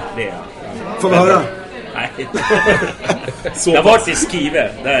 Ja, det är jag. Får vi höra? Nej. Jag har varit i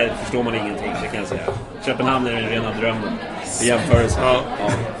Skive. Där förstår man ingenting, det kan jag säga. Köpenhamn är den rena drömmen i jämförelse. Ja.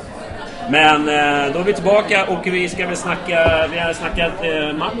 Men då är vi tillbaka och vi har snackat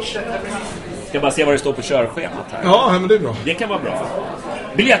match. Ska bara se vad det står på körschemat här. Ja, men det är bra. Det kan vara bra.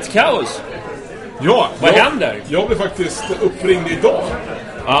 Biljettkaos. Ja, vad händer? Jag blev faktiskt uppringd idag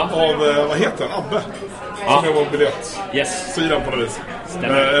av, vad heter han? Abbe. Som jag var biljett. Yes. Sidan på något vis.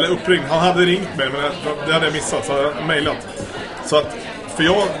 Eller uppringd. Han hade ringt mig, men det hade jag missat, så jag mejlat. Så att, för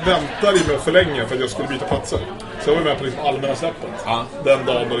jag väntade ju med för länge för att jag skulle byta platser. Så jag var med på liksom allmänna släppet. Den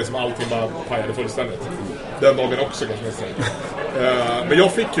dagen då liksom allting bara pajade fullständigt. Den dagen också kanske nästan. Men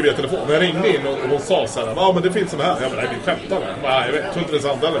jag fick ju via telefon. När jag ringde in och hon sa så här: men det finns som här. Jag bara, nej, vi skämtar med. Jag vet, jag tror inte det är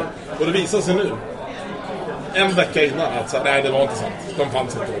sant heller. Och det visade sig nu, en vecka innan, att så här, nej, det var inte sant. De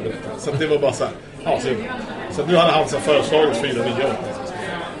fanns inte att berätta. Så det var bara så här, så nu hade han så föreslagit 4 nya år.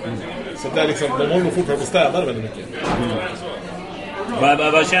 Så det är liksom, de håller nog fortfarande på städare väldigt mycket.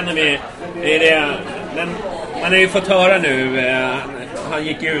 Vad känner vi? Är det, men man har ju fått höra nu, han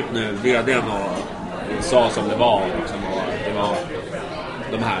gick ut nu, vdn, och sa som det var liksom, och det var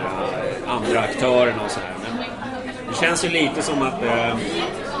de här andra aktörerna och så här. Men det känns ju lite som att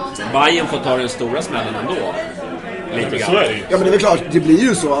Bayern får ta den stora smällen ändå. Lite grann. Ja, men det är väl klart, det blir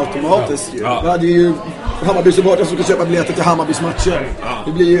ju så automatiskt. Ja. Det är ju Hammarby-supportrar som ska köpa biljetter till Hammarbys matcher.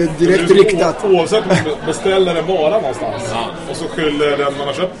 Det blir ju direkt riktat. Oavsett om man beställer en vara någonstans och så skyller den man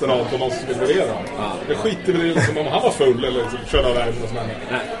har köpt den av på någon som vill leverera. Det skiter väl liksom om han var full eller liksom körde av världen och sådär.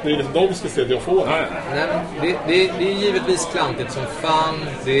 Det är liksom de ska se att jag får. Nej, det är givetvis klantigt som fan.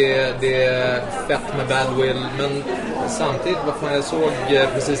 Det är fett med badwill. Men samtidigt, vad fan, jag såg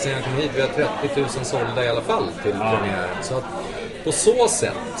precis när jag kom hit, vi har 30 000 sålda i alla fall till premiären. Så att på så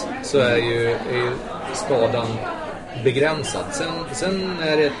sätt så är ju skadan begränsad. Sen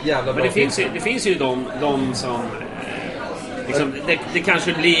är det ett jävla bra. Men det finns ju de som liksom, det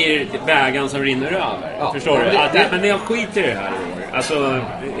kanske blir vägen som rinner över. Ja, förstår du? Men jag skiter i det här i år. Alltså,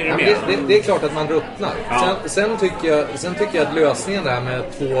 är det med? Det är klart att man ruttnar. Ja. Sen tycker jag att lösningen där med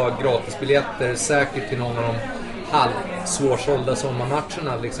 2 gratisbiljetter säkert till någon av de halvsvårsålda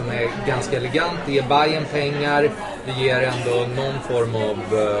sommarmatcherna liksom är ganska elegant. Det ger Bayern pengar, det ger ändå någon form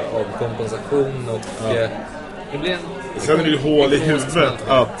av kompensation och det blir sen är det ju hål i huvudet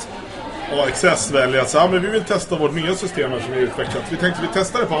att AXS väljer att men vi vill testa vårt nya system som vi utvecklat. Vi tänkte vi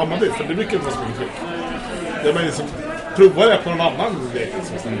testar det på Hammarby, för det brukar inte vara så mycket tryck. Det är man liksom provar det på någon annan grej.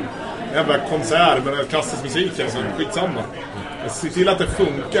 Jävla konsert med klassisk musik, alltså, skitsamma. Se till att det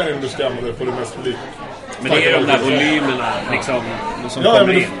funkar innan du ska använda det på det mest publik. Men det är de där volymerna liksom, som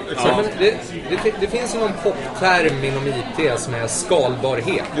kommer in. Men det finns ju någon popterm inom IT som är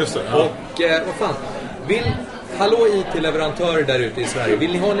skalbarhet. Just det. Och vad fan, hallå IT-leverantörer där ute i Sverige,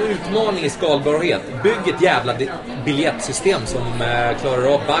 vill ni ha en utmaning i skalbarhet? Bygg ett jävla biljettsystem som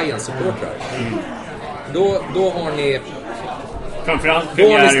klarar av Bayerns supportrar. Då har ni framförallt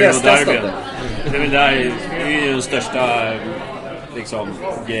premiärer och derbyn. Det är väl där, det är ju den största liksom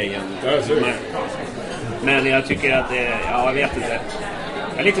grejen. Men jag tycker att jag vet inte.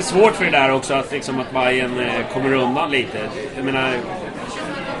 Det är lite svårt för det där också att liksom att Bayern kommer undan lite. Jag menar,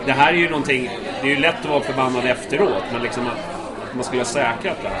 det här är ju någonting, det är ju lätt att vara förbannad efteråt, men liksom att man skulle ha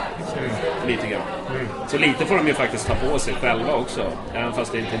säkrat det lite grann. Så lite får de ju faktiskt ta på sig själva också. Även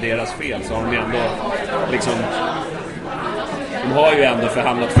fast det inte är deras fel, så har de ändå liksom, de har ju ändå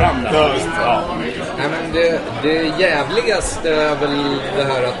förhandlat fram det. Ja. Nej, men det jävligaste är väl det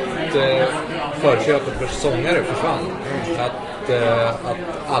här att förköpet för säsongare försvann. Att att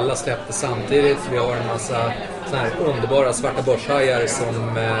alla släppte samtidigt. Vi har en massa såna här underbara svarta börshajar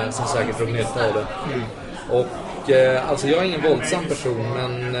som säkert drog nytta av det. Och alltså jag är ingen våldsam person,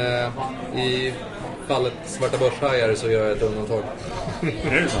 men i fallet svarta börshajar så gör jag ett undantag.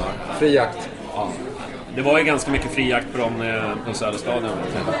 Är det så? Fri jakt. Ja. Det var ju ganska mycket fri jakt på dem på Söderstadion.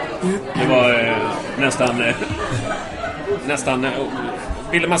 Det var nästan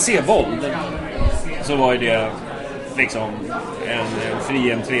ville man se våld så var ju det liksom en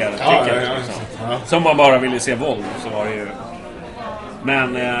fri entré-ticket. Som man bara ville se våld så var det ju.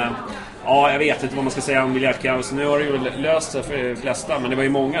 Men ja, jag vet inte vad man ska säga om biljardkaos. Nu har det ju löst sig för de flesta, men det var ju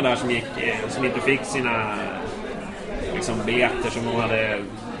många där som inte fick sina liksom biljetter som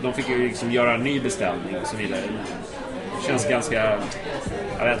de fick ju liksom göra en ny beställning och så vidare. Det känns ganska,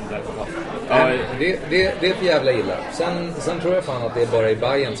 jag vet inte. Ja, det är för jävla illa. Sen tror jag fan att det är bara i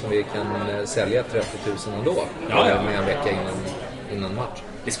Bayern som vi kan sälja 30 000 ändå. Med en vecka innan match.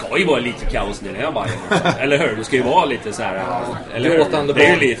 Det ska ju vara lite kaos nu här Bayern. Eller hur? Det ska ju vara lite så här. Eller hur? Det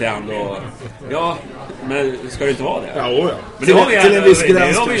är ju lite ändå. Ja, men ska det inte vara det? Ja. Men det har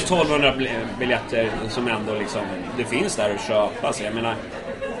vi ju 1200 biljetter som ändå liksom det finns där att köpa. Så jag menar,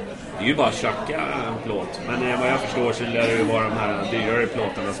 det är ju bara att tjacka en plåt. Men vad jag förstår så lär det ju vara de här dyrare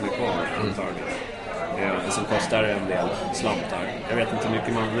plåtarna som är kvar antagligen. Som kostar en del slantar. Jag vet inte hur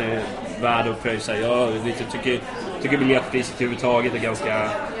mycket man är värd att pröjsa. Jag tycker biljettpriset överhuvudtaget är ganska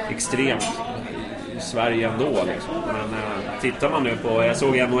extremt i Sverige ändå liksom. Men tittar man nu på, jag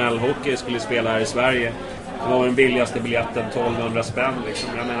såg NHL-hockey skulle spela här i Sverige. Det var den billigaste biljetten 1200 spänn liksom.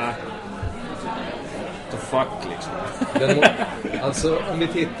 Jag menar, the fuck liksom. Alltså om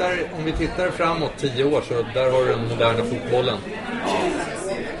vi tittar framåt 10 år så där har du den moderna fotbollen.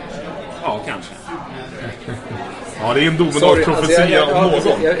 Ja, kanske. Ja, det är en domedagsprofetia om någon.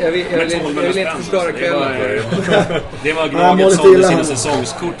 Jag vill inte förstöra kvällen för er. Det var Gnaget som hade sina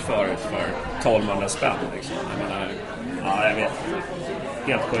säsongskort för 1200 spänn liksom. Jag menar, ja, jag vet.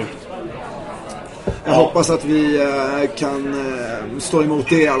 Helt sjukt. Jag hoppas att vi kan stå emot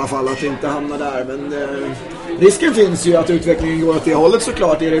det i alla fall, att det inte hamnar där. Men risken finns ju att utvecklingen går åt det hållet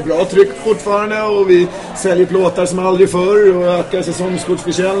såklart. Är det bra tryck fortfarande och vi säljer plåtar som aldrig förr och ökar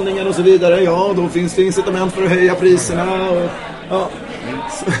säsongskortsförsäljningen och så vidare. Ja, då finns det incitament för att höja priserna. Och, ja,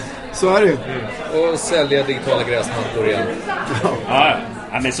 så är det ju. Och sälja digitala gräsmattor igen.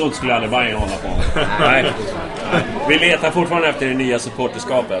 Ja, men sånt skulle aldrig Bayern hålla på. Nej. Vi letar fortfarande efter det nya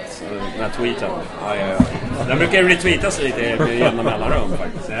supporterskapet. Den här tweeten. Ja. Den brukar retweetas lite genom mellanrum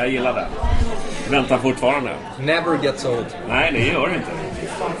faktiskt. Jag gillar det. Väntar fortfarande. Never gets old. Nej, det gör det inte.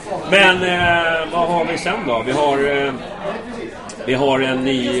 Men vad har vi sen då? Vi har en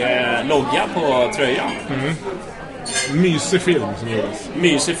ny logga på tröjan. Mysig film som gjordes.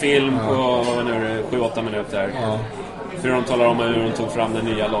 Mysig film på 7-8 minuter. Ja. För de talar om hur de tog fram den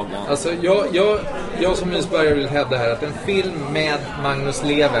nya loggan. Alltså jag som mysbärgare vill hävda här att en film med Magnus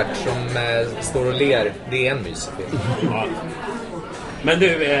Levert som står och ler, det är en mysig film. Ja. Men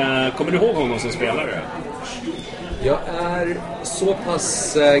du, kommer du ihåg honom som spelare? Jag är så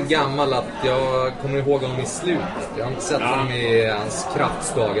pass gammal att jag kommer ihåg honom i slutet. Jag har inte sett honom i hans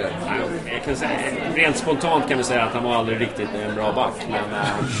kraftsdagar. Jag kan säga, rent spontant kan vi säga att han var aldrig riktigt en bra back. Men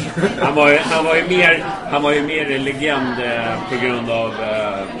han var ju mer en legend på grund av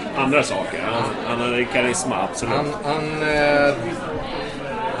andra saker. Han hade karisma, absolut.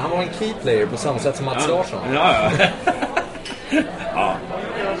 Han var en key player på samma sätt som Mats Larsson. Ja. Ja.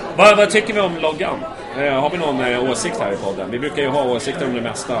 Vad tycker vi om loggan? Har vi någon åsikt här i podden? Vi brukar ju ha åsikter om det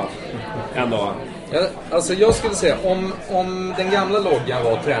mesta ändå. Ja, alltså jag skulle säga om den gamla loggan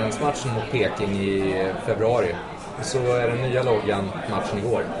var träningsmatchen mot Peking i februari, så är den nya loggan matchen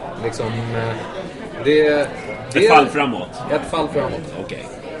igår. Liksom, det ett fall framåt. Ett fall framåt. Okej.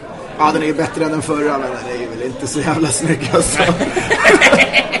 Ja, den är ju bättre än den förra, men den är ju väl inte så jävla snygg alltså.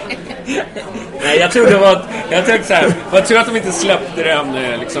 Nej, jag tänkte så här, jag tror att de inte släppte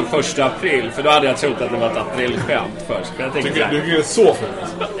den liksom 1 april, för då hade jag trott att det var ett aprilskämt först. Jag tänkte tycker du är så för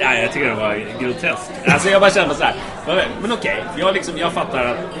det? Ja, jag tycker det var groteskt. Alltså jag bara kände så här, men okej, jag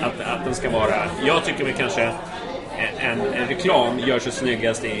fattar att den ska vara, jag tycker väl kanske en reklam gör så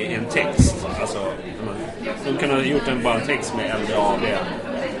snyggast i en text. Alltså de kunde ha gjort bara en text med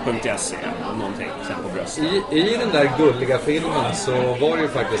LDAV.se och någonting sen på bröstet. I den där gulliga filmen så var det ju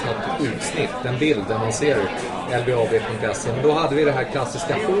faktiskt något utsnitt, en bild där man ser LDAV.se. Men då hade vi det här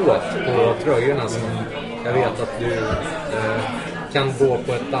klassiska H på tröjorna som jag vet att du kan gå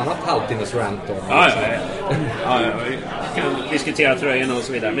på ett annat halvtimmes rant om. Ja, vi kan diskutera tröjorna och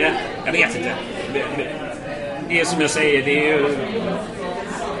så vidare. Men jag vet inte. Det är som jag säger, det är ju...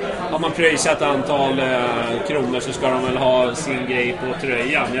 man pröjsar ett antal kronor så ska de väl ha sin grej på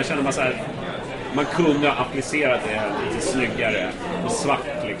tröjan. Jag känner bara så här, man kunde ha applicerat det lite snyggare och svart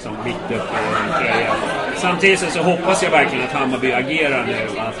liksom mitt upp i tröjan. Samtidigt så hoppas jag verkligen att Hammarby agerar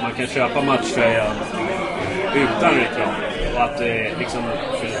nu, att man kan köpa matchtröjan utan reklam och att liksom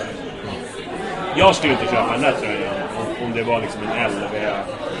jag skulle inte köpa den där tröjan om det var liksom en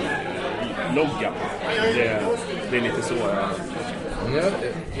LV-logga. Det är lite så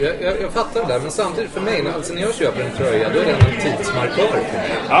jag fattar det där, men samtidigt för mig, alltså när jag köper en tröja, då är det en tidsmarkör för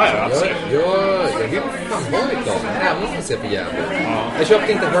mig. Ja, absolut. Jag vill fan ha reklam, även om det ser för jävligt. Ja. Jag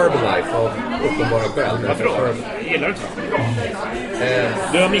köpte inte Herbalife av uppenbara skäl. Varför då? Gillar du inte?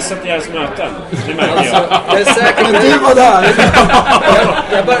 Du har missat deras möten. Det märker alltså, jag är säker men du var där!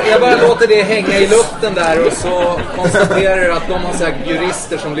 jag bara låter det hänga i luften där och så konstaterar att de har sagt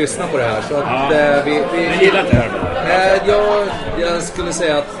jurister som lyssnar på det här. Så att vi gillar inte Herbalife. Jag skulle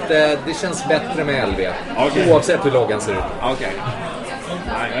säga att det känns bättre med LV. Okay. Oavsett hur loggan ser ut. Okej.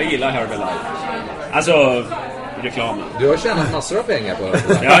 Jag gillar Herbalife. Alltså, reklamen. Du har tjänat massor av pengar på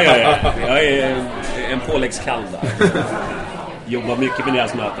det. Ja. Jag är en påläggskalv där. Jobbar mycket med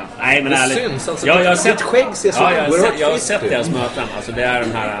deras möten. Nej, men det ärligt. Syns, alltså, jag har sett skägg ser så jag har sett deras möten. Alltså det är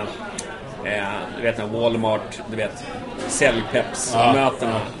den här du vet Walmart, du vet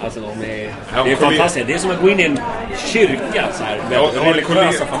säljpeps-mötena. Alltså det är fantastiskt. Det är som att gå in i en kyrka så här. Jag har en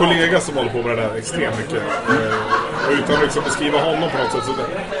kollega som håller på med det där extremt mycket. Och utan liksom beskriva honom på något sätt,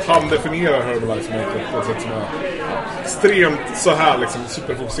 så han definierar Herbalife på ett sätt som är extremt så här liksom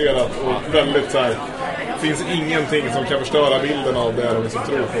superfokuserat och väldigt så här. Det finns ingenting som kan förstöra bilden av det de liksom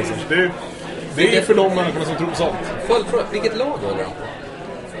tror på sig. Det är för de människorna som tror på sånt. Följdfråga, vilket lag håller han på?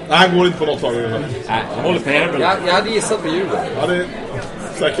 Nej, han går inte på något lag. Nej, han håller på Herbalife. Jag hade gissat på Djurgården. Ja, det är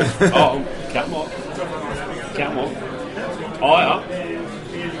säkert. Ja, kan vara. Ja.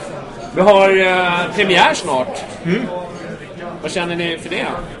 Vi har premiär snart. Vad känner ni för det?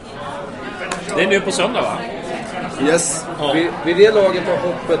 Det är nu på söndag, va? Yes. Ja. Vid det laget har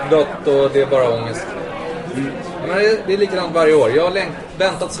hoppet dött och det är bara ångest. Men det är likadant varje år. Jag har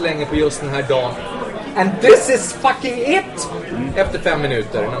väntat så länge på just den här dagen. And this is fucking it! Efter 5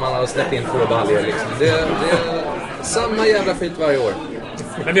 minuter när man har släppt in 2 baljor liksom. Det är samma jävla skit varje år.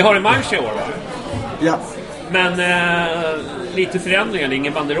 Men vi har en match i år, va? Ja. Men lite förändringar,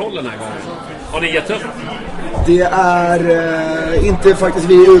 ingen banderoll den här gången. Har ni gett upp? Det är inte faktiskt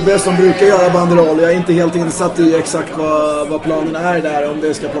vi i UB som brukar göra banderoll. Jag är inte helt insatt i exakt vad planen är där, om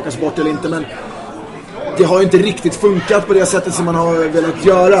det ska plockas bort eller inte. Men det har ju inte riktigt funkat på det sättet som man har velat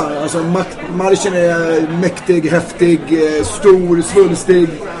göra. Alltså marschen är mäktig, häftig, stor, svulstig.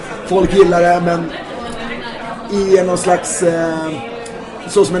 Folk gillar det, men i någon slags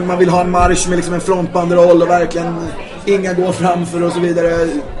så som man vill ha en marsch med liksom en frontbanderoll och verkligen inga går framför och så vidare.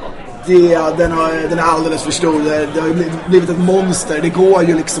 Den är alldeles för stor. Det har ju blivit ett monster. Det går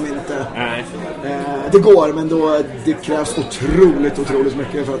ju liksom inte. Nej. Det går, men det krävs otroligt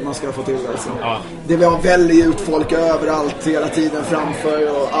mycket för att man ska få till det. Alltså. Ja. Det vill välja ut folk överallt hela tiden framför.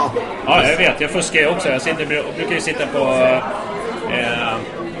 Och, ja, jag vet. Jag fuskar ju också. Jag brukar ju sitta på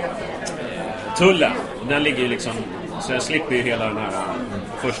tullen. Den ligger ju liksom... Så jag slipper ju hela den här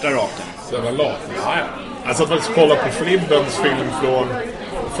första raken. Så jävla lat. Ja. Jag satt faktiskt och kollade på Flibbens film från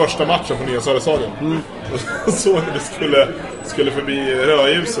första matchen på Nya Söderstadion. Och så det skulle förbi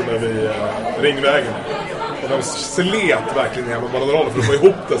rödljusen vid Ringvägen. Och de slet verkligen igen med banderollen för att få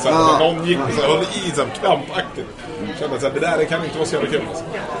ihop det så här. Någon gick och höll i så här krampaktigt. Kände så här, det där kan inte vara så jävla kul. Alltså.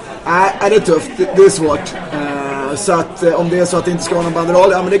 Nej, det är tufft. Det är svårt. Så att om det är så att det inte ska vara någon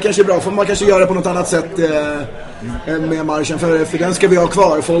banderoll, ja men det kanske är bra. För man kanske gör det på något annat sätt med marschen. För den ska vi ha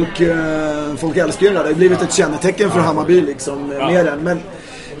kvar. Folk älskar ju det. Det har blivit ett kännetecken för Hammarby liksom, mer än. Men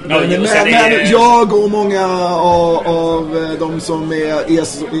jag och många av de som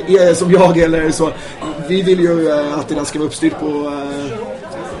är som jag eller så, vi vill ju att det ska vara uppstyrt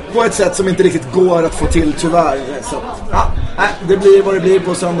på ett sätt som inte riktigt går att få till tyvärr. Så det blir vad det blir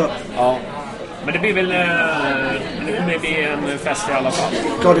på söndag. Ja. Men det blir väl det kommer bli en fest i alla fall.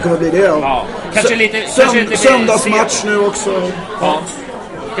 Klart det kommer bli det. Ja. Kanske lite söndagsmatch nu också. Ja.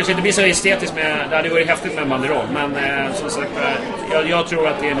 Kanske inte blir så estetiskt det hade varit häftigt med en banderoll, men som sagt jag tror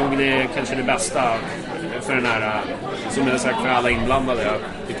att det är nog kanske det bästa för den här, som jag har sagt, för alla inblandade, att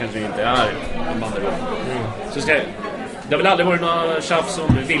det kanske inte är en banderoll. Så det har väl aldrig varit någon tjafs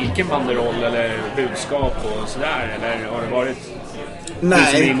om vilken banderoll eller budskap och sådär, eller har det varit du som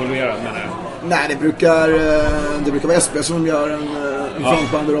är involverad med det? Nej, det brukar vara SB som gör en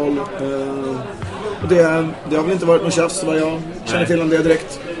frontbanderoll. Och det har väl inte varit någon tjafs vad jag känner till om det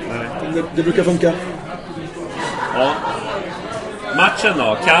direkt. Det brukar funka. Ja. Matchen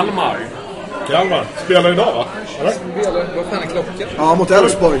då, Kalmar. Kalmar spelar idag, va? Vad fan är klockan? Ja, mot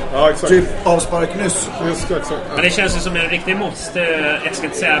Elfsborg. Ja, exakt. Typ avspark nyss. Just exakt. Men det känns ju som en riktig jag ska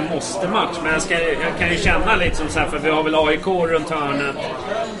inte säga måste-match, men jag kan ju känna lite som så här, för vi har väl AIK runt hörnet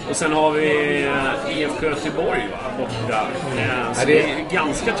och sen har vi IFK Göteborg borta. Så det är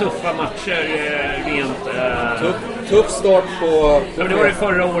ganska tuffa matcher rent... Tuff start på... Ja, det var det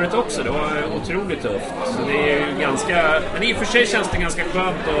förra året också, det var otroligt tufft. Så det är ju ganska... Men i och för sig känns det ganska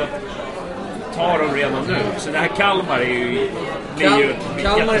skönt att ta dem redan nu. Så det här Kalmar är ju...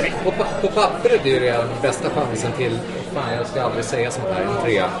 Kalmar på pappret är ju redan bästa chansen till... Fan, jag ska aldrig säga sånt här, en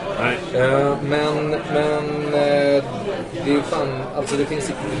 3. Men det är ju fan... Alltså det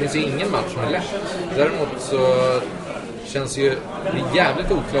finns ju ingen match som är lätt. Däremot så känns ju... Det är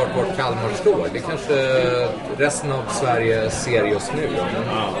jävligt oklart vart Kalmar står. Det kanske resten av Sverige ser just nu.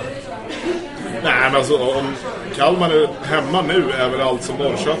 Nej, men alltså om Kalmar är hemma nu är väl allt som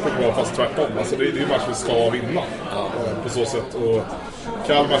Norrköping var, fast tvärtom. Alltså det är ju match vi ska vinna på så sätt. Och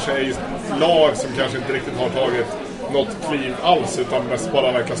Kalmar är ju ett lag som kanske inte riktigt har tagit något kliv alls, utan mest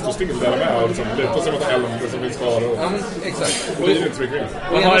bara verkar stå still där de är och liksom luta sig mot Elm som finns kvar. Och exakt. Och det är inte så mycket mer.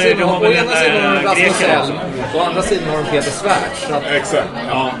 Å ena sidan har de Rasmus Elm, å andra sidan har de Peter Svärd. Exakt.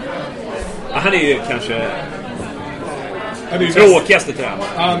 Ja. Han är ju kanske... tråkigaste tränaren.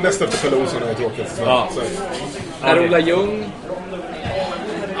 Ja, nästan efter Pelosen är tråkigast. Ja. Är Ola Ljung?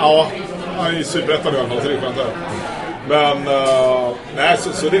 Ja, han är ju superrättad i alla fall, så det är skönt där. Men, nej,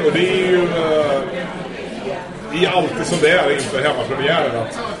 så det, och det är ju... det är alltid som det är inför hemmapremiären,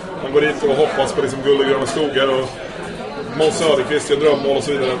 att man går dit och hoppas på liksom guld och gröna skogar och Måns Söderqvist gör drömmål och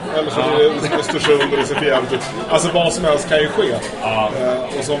så vidare. Eller så blir det Östersund och det ser för jävligt ut. Alltså vad som helst kan ju ske.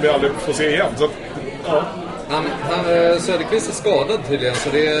 Och som vi aldrig får se igen. Så, ja. Söderqvist är skadad tydligen, så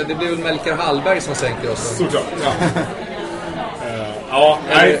det blir väl Melker Hallberg som sänker oss. Såklart, ja. Ja,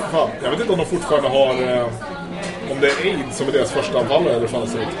 nej, fan. Jag vet inte om de fortfarande har... om det är Eid som är deras första anfallare eller fan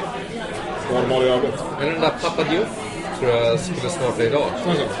så ut. Vad de har i övrigt. Men den där Papadiouf tror jag skulle starta idag.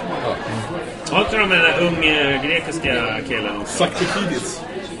 Ja. Har inte de med den ung grekiska killen också? Saktikidis.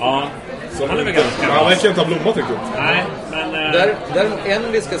 Ja, så han är väl ganska bra. Han verkar inte ha blommat riktigt. Nej, men... Där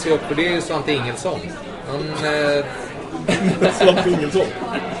en vi ska se upp för, det är ju Svante Ingelsson. Svante Ingelsson?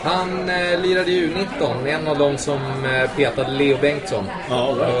 Han lirade ju 19, en av dem som petade Leo Bengtsson.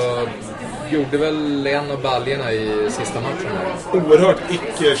 Ja, right. Gjorde väl en av baljerna i sista matchen här. Oerhört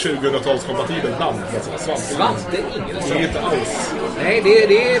icke 2000-talskompatibelt namn. Svante Ingelsson? Det är inte alls. Nej,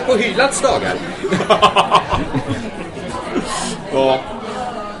 det är på Hylands dagar. Ja.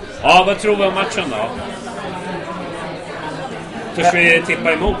 Ja, vad tror vi om matchen då? Törs vi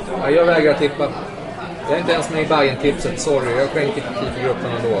tippa emot? Ja, jag vägrar tippa. Jag är inte ens med i Bayern-tipset, sorry. Jag skänker till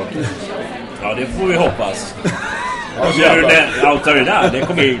gruppen ändå. Ja, det får vi hoppas. Gör du det, outar det där, det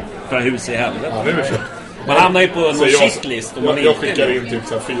kommer ju från hus i helvete. Ja, det är väl så. Man hamnar ju på någon shitlist. Jag skickar in typ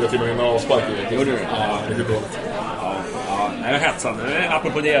 4 timmar innan avspark. Gjorde du? Ja, riktigt dåligt. Ja, jag är hetsande.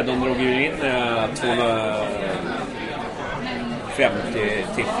 Apropå det, de drog ju in 250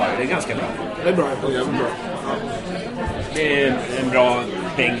 tippar. Det är ganska bra. Det är bra, det är jävligt bra. Det är en bra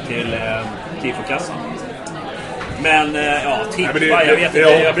peng till tifokassan. Men ja, tippa, nej, jag vet inte.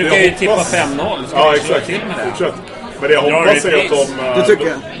 Jag brukar ju tippa 5-0. Ja, exakt. Till med det. Fortsätt. Men det jag hoppas är att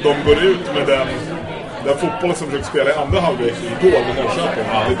de går ut med den fotbollen som försökte spela i andra halvlek igår med Norrköping.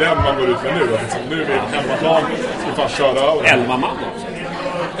 Ja. Det är den man går ut med nu. Liksom, nu är vi hemmaplan, ska fan köra över. 11 man också.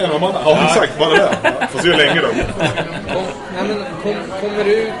 11 man? Ja, exakt. Bara det. Får se hur länge då. Kommer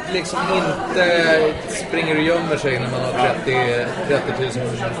ut liksom inte springer och gömmer sig när man har 30 000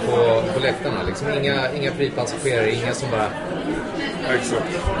 på läktarna. Liksom inga fripassagerare, inga som bara... Exakt.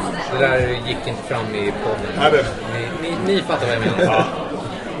 Det där gick inte fram i podden. Nej, ni fattar vad jag menar. Ja.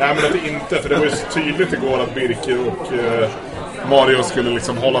 Nej, men det inte, för det var ju så tydligt igår att Birke och Mario skulle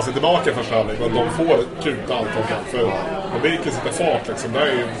liksom hålla sig tillbaka första halvlek. Att de får kuta allt de kan. För om Birke sätter fart, liksom, det är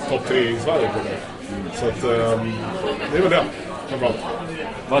ju topp 3 i Sverige på det. Så att det är väl det.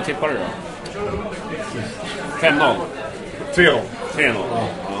 Vad tippar du då? 5-0? 3-0. 3-0. Ja.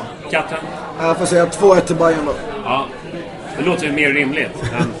 Katten? Jag får säga 2-1 till Bayern då. Ja. Det låter ju mer rimligt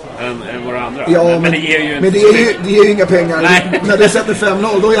än våra andra. Ja, men det ger ju men det ger ju inga pengar. Nej. När det sätter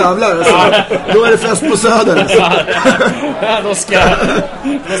 5-0, då jävlar. Alltså. Då är det fest på Söder. Ja, då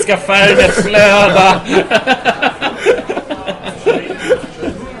ska färget flöda.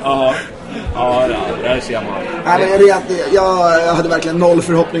 Ja, där ser man. Nej, men jag hade verkligen noll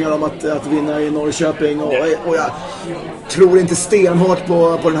förhoppningar om att vinna i Norrköping och jag tror inte stenhårt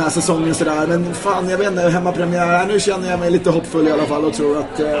på den här säsongen sådär, men fan, jag vet inte, hemmapremiär, nu känner jag mig lite hoppfull i alla fall och tror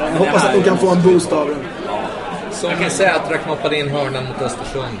att jag hoppas att de kan få en boost av den. Som Sätra knoppade in hörnan mot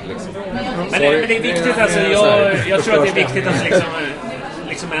Östersund liksom. Men det är viktigt alltså, jag tror att det är viktigt att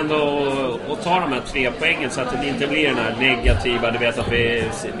liksom ändå att ta de här 3 poängen så att det inte blir den här negativa, du vet att vi är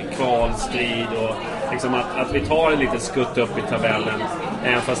kvalstrid och liksom att vi tar en liten skutt upp i tabellen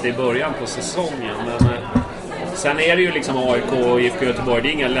även fast det är början på säsongen. Men sen är det ju liksom AIK och IFK Göteborg, det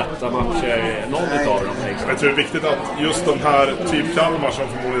är inga lätta matcher, någon utav dem liksom. Jag tror det är viktigt att just den här typ Kalmar som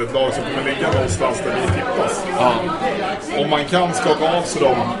förmodligen ett lag som kommer ligga någonstans där vi tippas. Ja. Om man kan skaka av sig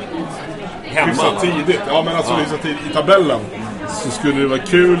dem Hemma. hyfsat tidigt, ja men alltså hyfsat tidigt i tabellen, så skulle det vara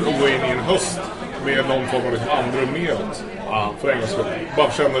kul att gå in i en höst med någon form av liksom andrum neråt. Ja. För en gångs skull. Bara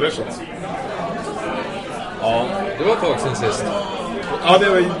för känna det känns. Ja. Det var ett tag sen sist. Ja, det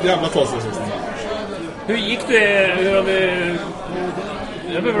var jävla tag sen sist. Hur gick det?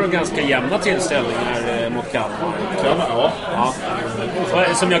 Det var ganska jämna tillställningar mot Kalmar. Ja. Ja.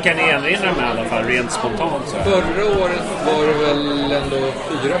 Som jag kan erinra mig i alla fall, rent spontant. Så. Förra året var det väl ändå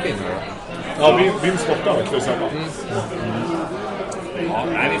 4 pinnar? Ja, vinst borta, kan säga. Ja,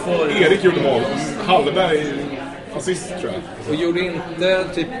 nej, vi får... Erik gjorde mål. Hallberg assist, tror jag. Och gjorde inte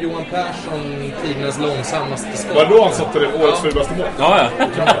typ Johan Persson tidernas långsammaste skott? Var det då han satte det årets fulaste mål? Ja.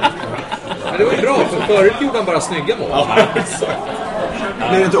 Men det var bra, för förut gjorde han bara snygga mål. Ja, exakt.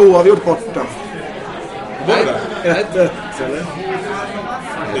 Blir det inte oavgjort borta? Var det? 1-1, eller?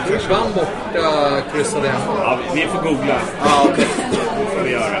 Jag tror Svan borta kryssade hemma. Ja, vi får googla. Ja, okej. Det får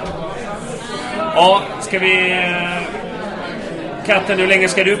vi göra. Ja, ska vi... Katten, hur länge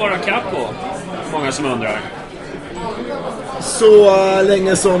ska du vara kapp på? Många som undrar. Så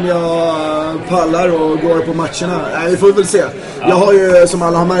länge som jag pallar och går på matcherna. Nej, vi får väl se. Ja. Jag har ju, som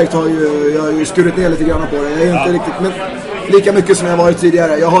alla har märkt, jag har ju skurit ner lite grann på det. Jag är inte riktigt, men lika mycket som jag varit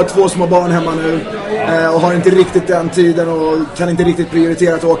tidigare. Jag har 2 små barn hemma nu och har inte riktigt den tiden och kan inte riktigt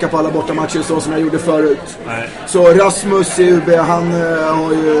prioritera att åka på alla bortamatcher så som jag gjorde förut. Nej. Så Rasmus i UB,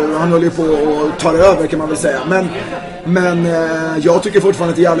 han håller ju på och tar över, kan man väl säga. Men jag tycker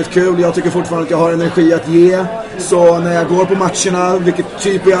fortfarande att det är jävligt kul. Jag tycker fortfarande att jag har energi att ge. Så när jag går på matcherna, vilket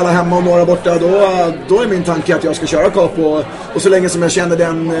typ är alla hemma och några borta, då är min tanke att jag ska köra Capo. Och så länge som jag känner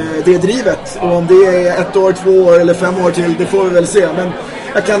det drivet. Och om det är 1 år, 2 år eller 5 år till, det får vi väl se. Men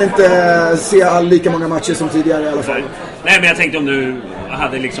jag kan inte se lika många matcher som tidigare i alla fall. Nej, men jag tänkte om du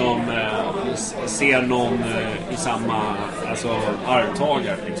hade liksom ser någon i samma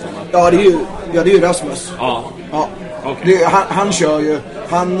arvtagare liksom. Ja, det är ju Rasmus. Ja. Okay. Han kör ju.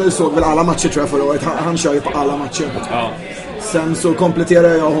 Han såg väl alla matcher, tror jag, förra året. Han kör ju på alla matcher. Ja. Sen så kompletterar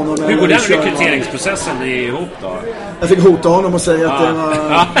jag honom med... Hur går den rekryteringsprocessen ihop då? Jag fick hota honom och säga att det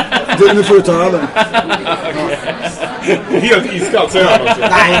var... Nu får du ta över. Helt iskallt, säger han också.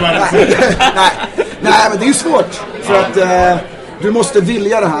 Nej, men det är ju svårt. För att du måste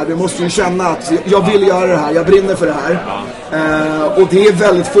vilja det här. Du måste ju känna att jag vill göra det här. Jag brinner för det här. Och det är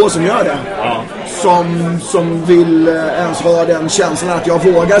väldigt få som gör det. Som vill ens ha den känslan att jag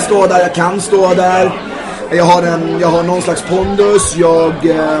vågar stå där, jag kan stå där. Jag har någon slags pondus. Jag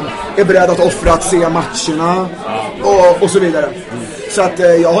är beredd att offra att se matcherna och så vidare. Så att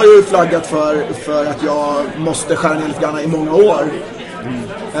jag har ju flaggat för att jag måste skära ner lite grann i många år.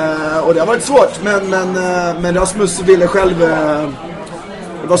 Och det har varit svårt, men Rasmus ville själv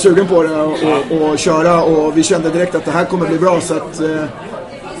var sugen på det och köra, och vi kände direkt att det här kommer bli bra, så att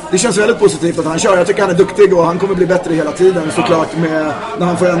det känns väldigt positivt att han kör. Jag tycker han är duktig och han kommer bli bättre hela tiden, såklart, när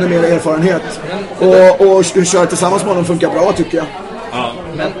han får ännu mer erfarenhet. Och köra tillsammans med honom funkar bra, tycker jag. Ja.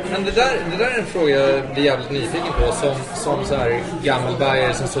 Men det där är en fråga jag blir jävligt nyfiken på, som så här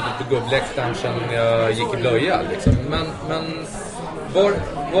gammelbajare som suttit på gubbläktaren sedan jag gick i blöja liksom. Men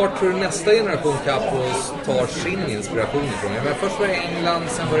var tror du nästa generation Capos tar sin inspiration ifrån? Men först var det England,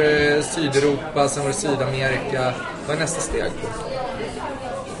 sen var det Sydeuropa, sen var det Sydamerika. Vad är nästa steg?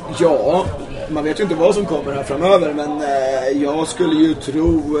 Ja, man vet ju inte vad som kommer här framöver, men jag skulle ju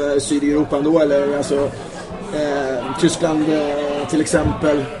tro Sydeuropa ändå, eller alltså Tyskland till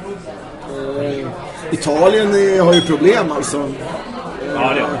exempel. Italien har ju problem alltså.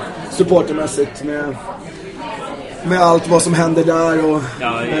 Supportermässigt med allt vad som händer där och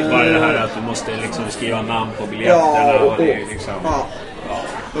bara det här att du måste liksom skriva namn på biljetterna och det är liksom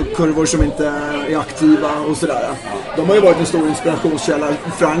och kurvor som inte är aktiva och sådär. De har ju varit en stor inspirationskälla.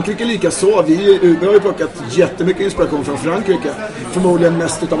 Frankrike lika så. Vi har ju plockat jättemycket inspiration från Frankrike. Förmodligen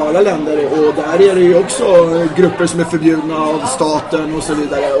mest utav alla länder. Och där är det ju också grupper som är förbjudna av staten och så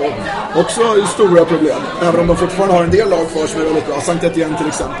vidare. Och också stora problem. Även om de fortfarande har en del lag för som är väldigt bra. Saint-Étienne till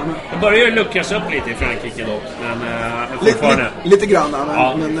exempel. Det börjar ju luckras upp lite i Frankrike dock. Men fortfarande... Lite grann.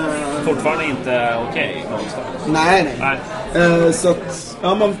 Men fortfarande inte okej någonstans. Nej. Så att,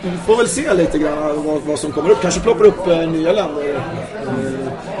 ja, man får väl se lite grann vad som kommer upp. Kanske ploppar upp nya länder.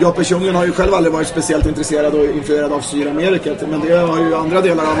 Jag personligen har ju själv aldrig varit speciellt intresserad och influerad av Sydamerika, men det har ju andra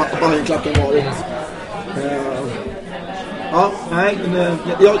delar av Bajenklacken varit. Ja, nej, men,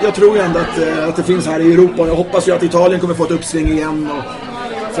 jag tror ju ändå att det finns här i Europa. Jag hoppas ju att Italien kommer få ett uppsving igen och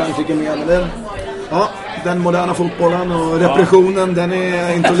Frankrike med. Men det, ja, den moderna fotbollen och repressionen, den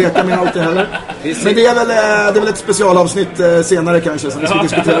är inte att leka med alltid heller. Men det är väl ett specialavsnitt senare kanske som vi ska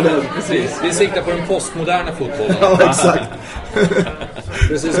diskutera det. Precis, vi siktar på den postmoderna fotbollen. Ja, exakt.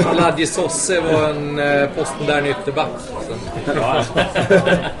 Precis som Aladji Sosse var en postmodern ytterback.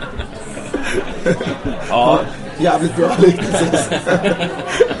 Ja, jävligt bra liknelse.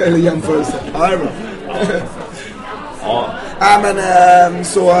 Eller jämförelse. Ja, det är bra. Ja. Men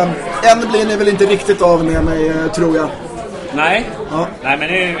så än blir ni väl inte riktigt av med mig, tror jag. Nej. Ja. Nej, men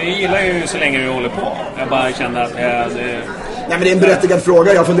vi gillar ju så länge vi håller på. Jag bara kände att Nej, men det är en berättigad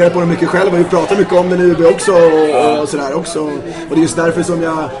fråga. Jag funderar på det mycket själv och vi pratar mycket om det nu UB också och sådär också. Och det är just därför som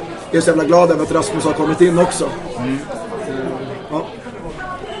jag är så jävla glad över att Rasmus har kommit in också. Ja.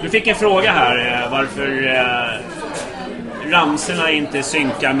 Du fick en fråga här varför ramserna inte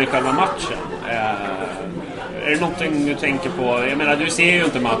synkar med själva matchen. Är det någonting du tänker på? Jag menar, du ser ju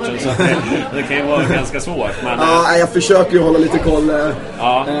inte matchen så det kan ju vara ganska svårt. Men, ja, jag försöker ju hålla lite koll.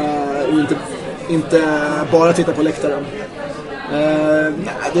 Inte bara titta på läktaren. Nej,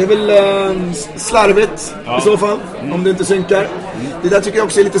 det är väl slarvigt i så fall, om det inte synkar. Det där tycker jag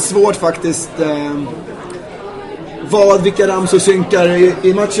också är lite svårt faktiskt. Vilka ramsor synkar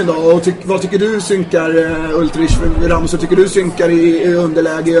i matchen då? Och vad tycker du synkar, Ultrich? Ramsor tycker du synkar i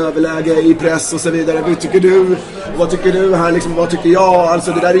underläge, i överläge, i press och så vidare? Vad tycker du här liksom? Vad tycker jag?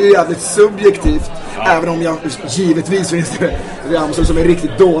 Alltså det där är ju jävligt subjektivt. Även om jag givetvis finns det ramsor som är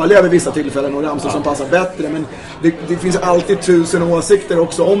riktigt dåliga vid vissa tillfällen och ramsor som passar bättre. Men det finns alltid 1000 åsikter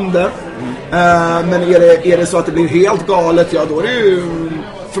också om det. Men är det så att det blir helt galet, ja då är det ju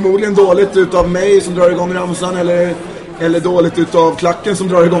förmodligen dåligt utav mig som drar igång ramsan eller dåligt utav klacken som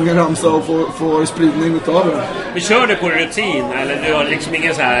drar igång en ramsa och får spridning utav det. Men kör du på rutin eller du har liksom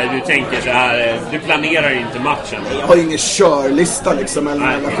ingen så här, du tänker så här, du planerar inte matchen? Jag har ingen körlista liksom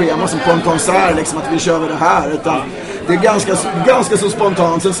eller schema som på en konsert liksom att vi kör med det här utan det är ganska så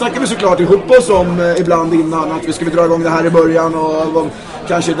spontant. Sen snackar vi såklart ihop oss om ibland innan att vi ska dra igång det här i början och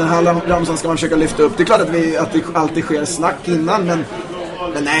kanske den här ramsan ska man försöka lyfta upp. Det är klart att det alltid sker snack innan men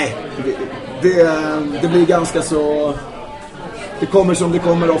nej, det blir ganska så. Det kommer som det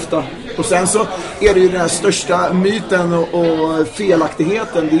kommer ofta. Och sen så är det ju den här största myten och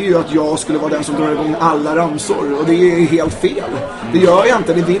felaktigheten. Det är ju att jag skulle vara den som drar igång alla ramsor. Och det är helt fel. Det gör jag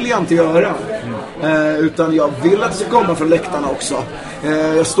inte, det vill jag inte göra. Utan jag vill att det ska komma från läktarna också.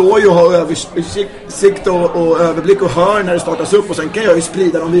 Jag står ju och har översikt och överblick och hör när det startas upp. Och sen kan jag ju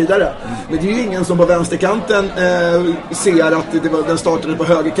sprida dem vidare. Men det är ju ingen som på vänsterkanten ser att den startade på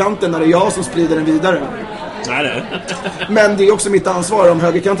högerkanten när det är jag som sprider den vidare. Nej. Men det är också mitt ansvar. Om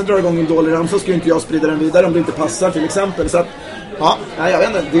högerkanten drar igång en dålig ramsa ska inte jag sprida den vidare om det inte passar till exempel. Så att, ja, jag vet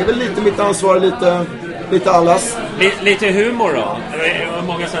inte. Det är väl lite mitt ansvar, lite allas. Lite humor då.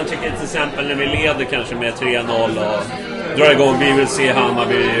 Många som tycker till exempel när vi leder kanske med 3-0 och drar igång, vi vill se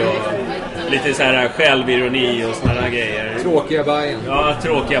Hammarby och lite så här självironi och såna där grejer. Tråkiga Bajen. Ja,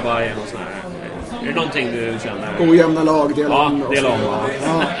 tråkiga Bajen och såna här. Är det någonting du känner? Ojämna lag, dela om. Ja, dela om.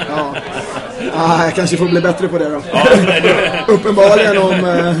 Ja, jag kanske får bli bättre på det då. Ja, uppenbarligen om...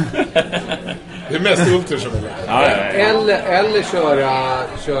 Det är mest ultra som eller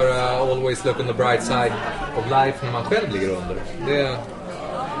köra always look on the bright side of life när man själv ligger under.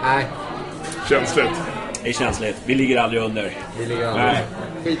 Nej. Känsligt. Det är känsligt. Vi ligger aldrig under. Vi ligger aldrig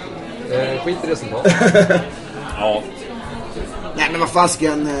under. Skit i resultat. Ja. Nej, men vad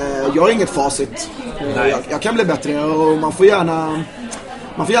fasken, jag har inget facit. Jag kan bli bättre och man får gärna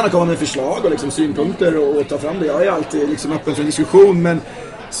komma med förslag och liksom synpunkter och ta fram det. Jag är alltid liksom öppen för en diskussion, men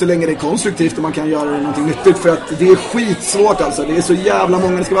så länge det är konstruktivt och man kan göra någonting nyttigt, för att det är skitsvårt alltså. Det är så jävla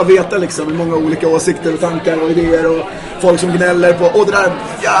många, det ska bara veta liksom, hur många olika åsikter och tankar och idéer och folk som gnäller på, och det där,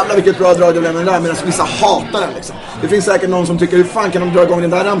 jävla vilket bra drag det blev med den där, medan vissa hatar den liksom. Det finns säkert någon som tycker, hur fan kan de dra igång den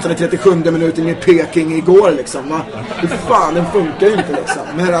där ramsan i 37 minuter med Peking igår liksom, va? Hur fan, den funkar ju inte liksom.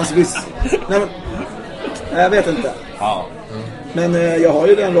 Medan viss, nej men, jag vet inte. Ja. Men jag har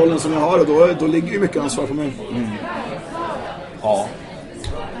ju den rollen som jag har och då ligger ju mycket ansvar på mig. Ja.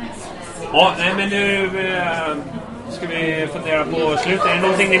 Ja, nej men nu ska vi fundera på slutet. Är det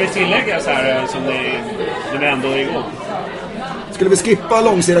någonting ni vill tillägga så här som ni ändå är igång? Skulle vi skippa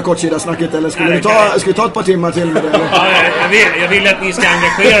långsida kortsida snacket eller skulle vi ta ett par timmar till med det? Ja, jag vill att ni ska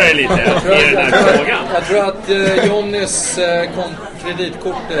engagera er lite i den här frågan. Jag tror att Johnnys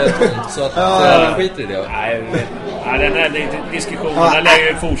kreditkort är tomt, så att jag skiter i det. Nej, den här diskussionen lär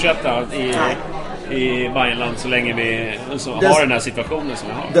ju fortsätta i Bayernland så länge vi har den här situationen som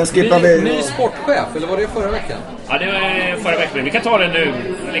vi har. Den skippar vi. Ny sportchef, eller var det förra veckan? Ja, det var förra veckan. Vi kan ta det nu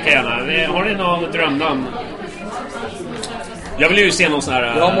lika gärna. Har ni någon drömnamn? Jag vill ju se någon sån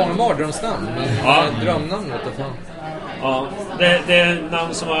här... Jag har många mardrömsnamn, men drömnamn vet jag fan. Ja, det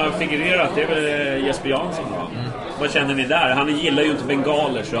namn som har figurerat, det är väl Jesper Jansson då. Vad känner ni där? Han gillar ju inte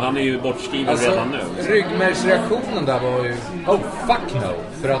bengaler, så han är ju bortskriven redan nu. Ryggmärgsreaktionen där var ju oh fuck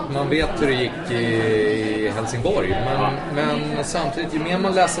no, för att man vet hur det gick i Helsingborg. Men samtidigt, ju mer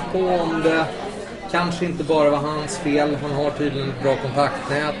man läser på om det, kanske inte bara var hans fel. Han har tydligen ett bra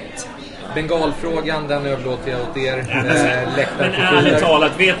kontaktnät. Bengalfrågan, den överlåter jag åt er. Men ärligt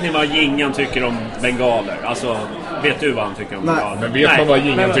talat, vet ni vad Gingan tycker om bengaler? Alltså, vet du vad han tycker om bengaler? Men vet man vad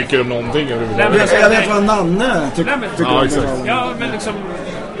Gingan tycker om någonting? Jag vet vad Nanne tycker om bengaler. Ja, men liksom...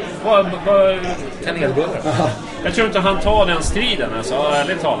 Kanelbullar. Jag tror inte han tar den striden, alltså,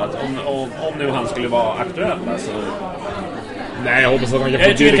 ärligt talat. Om nu han skulle vara aktuell, alltså... Nej, jag hoppas att han kan få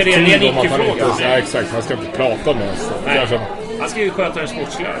direktiv om att han inte... Ja, exakt. Han ska inte prata med oss. Han ska ju sköta den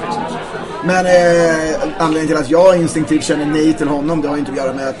sportsliga liksom. Men anledningen till att jag instinktivt känner nej till honom, det har inte att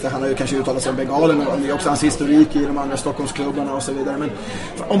göra med att han har ju kanske uttalat sig om bengalen, det är också hans historik i de andra Stockholmsklubbarna och så vidare. Men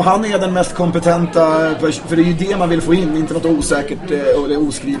om han är den mest kompetenta, för det är ju det man vill få in, inte något osäkert eller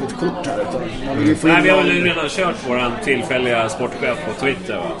oskrivet kort här, utan man vill få in. Nej, vi har ju redan kört våran tillfälliga sportchef på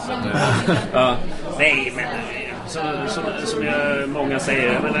Twitter, va? Så att, nej, men som många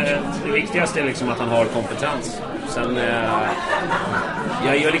säger, men det viktigaste är liksom att han har kompetens. Sen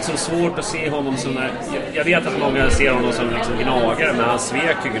jag är liksom svårt att se honom som jag vet att många ser honom som liksom gnagare, men han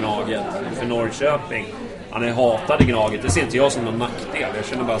svek ju Gnaget för Norrköping. Han är hatad i Gnaget. Det ser inte jag som någon nackdel. Jag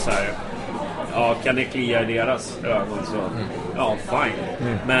känner bara så här, ja, kan det klia i deras ögon så ja, fine.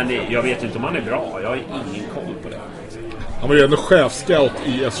 Men jag vet inte om han är bra. Jag har ingen koll på det. Han var ju ändå chefscout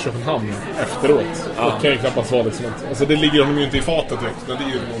i S. Köpenhamn efteråt. Det kan ju knappast vara liksom ett... Alltså det ligger honom ju inte i fatet direkt, men det är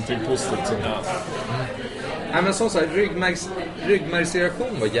ju någonting positivt. Så. Nej, men som sagt,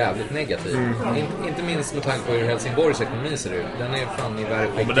 ryggmärgsreaktion var jävligt negativ. Inte minst med tanke på hur Helsingborgs ekonomi ser ut. Den är fan i världen.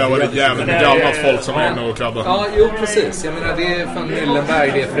 Ja, men det var det jävligt mycket annat folk som är och klabbar. Ja, jo precis. Jag menar, det är fan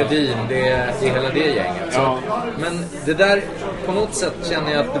Myllenberg, det är Fredin, det är hela det gänget. Så, men det där, på något sätt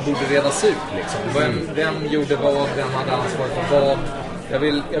känner jag att det borde redas ut liksom. Vem gjorde vad, vem hade ansvar för vad. Jag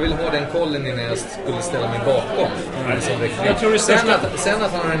vill ha den kollen innan jag skulle ställa mig bakom. Jag tror sen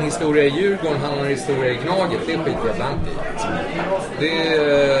att han har en historia i Djurgården, han har en historia i Gnaget, det skiter jag blankt i. Det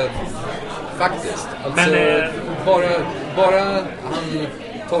är faktiskt. Alltså, men, bara han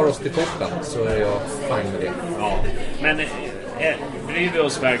tar oss till toppen så är jag fine med det. Ja, men bryr vi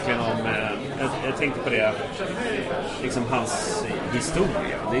oss verkligen om... Jag tänkte på det, liksom hans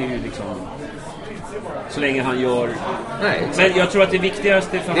historia. Det är ju liksom... Så länge han gör... Nej, men jag tror att det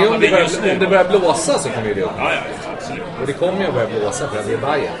viktigaste för det Hammarby just nu... Om det börjar blåsa så kommer det upp. Ja, absolut. Och det kommer ju att börja blåsa för att det är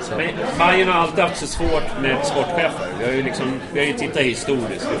Bayern. Så. Men Bayern har alltid haft så svårt med sportchefer. Vi har ju tittat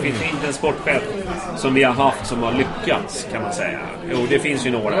historiskt. Det finns inte en sportchef som vi har haft som har lyckats, kan man säga. Jo, det finns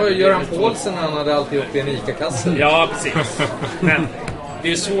ju några. Ja, Göran Paulsen, han hade alltid upp i en ICA-kasse. Ja, precis. Men...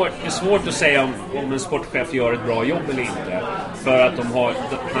 Det är svårt att säga om en sportchef gör ett bra jobb eller inte. För att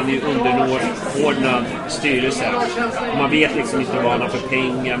han är ju underordnad styrelse. Man vet liksom inte vad han har för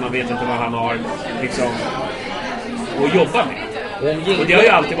pengar. Man vet inte vad han har liksom att jobba med. Och det har ju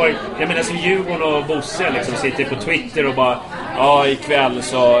alltid varit... Jag menar som Djurgården och Bosse liksom sitter på Twitter och bara... Ja, ikväll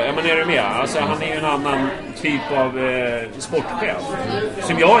så... Ja, men är du med? Alltså han är ju en annan typ av sportchef.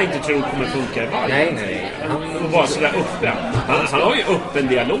 Som jag inte tror kommer funka i Bayern. Nej. Han var sådär öppen. Han har ju öppen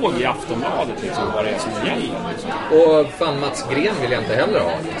dialog i Aftonbladet liksom, vad det är som gäller. Liksom. Och fan Mats Gren vill jag inte heller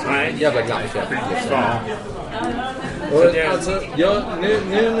ha. Liksom. Nej. Jävla glappkäpp. Liksom. Ja. Och, alltså,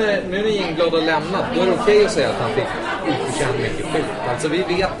 nu när Ingblad har lämnat, då är det okej att säga att han fick oförtjänt mycket skit. Alltså vi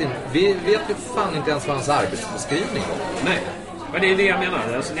vet ju fan inte ens vad hans arbetsbeskrivning var. Nej, men det är det jag menar.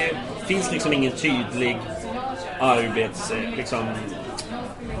 Alltså, det finns liksom ingen tydlig liksom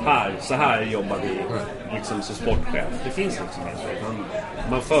så här jobbar vi liksom som sportchef. Det finns liksom inte.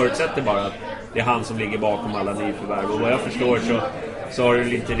 Man förutsätter bara att det är han som ligger bakom alla nyförvärv. Och vad jag förstår så har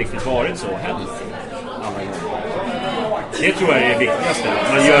det inte riktigt varit så heller. Det tror jag är det viktigaste.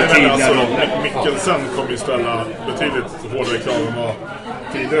 Man gör tydliga roller. Mikkelsen kommer ju ställa betydligt hårdare krav än vad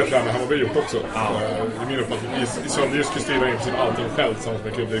tidigare tränare han har gjort också. I min uppfattning. I Sönderjysk styr han in allting själv tillsammans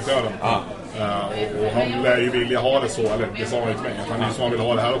med klubbdirektören. Och han lär ju vilja ha det så, eller det sa han ju till mig, att han är som han vill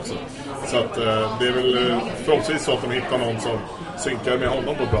ha det här också. Så att det är väl förhoppningsvis så att de hittar någon som synkar med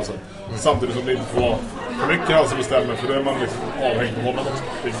honom på ett bra sätt. Samtidigt som det inte får vara för mycket han som bestämmer, för då är man liksom avhängd på honom också.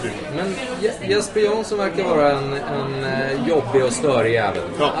 Men Jesper Jansson verkar vara en jobbig och störig jävel.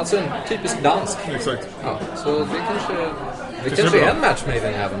 Ja. Alltså en typisk dansk. Exakt. Ja, så det kanske är en match med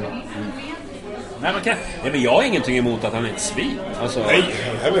den jäveln då. Nej, men jag har ingenting emot att han är ett svin. Alltså, Nej,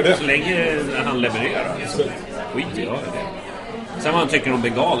 heller det. Så länge han levererar. Alltså, skit i det. Sen vad han tycker om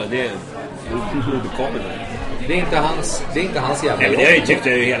bengaler, det är obekommande. Det är inte hans jävla. Nej, men det tyckte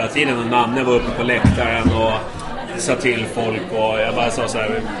jag ju hela tiden när Nanne var uppe på läktaren och sa till folk och jag bara sa så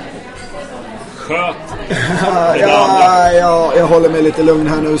här: sköt. Jag håller mig lite lugn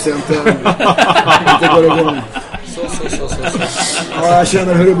här nu så jag inte går igång. Så. Ja, jag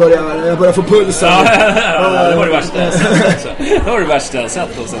känner hur det börjar. Jag börjar få pulsen. Ja, det var det värsta jag sett. Det var det värsta jag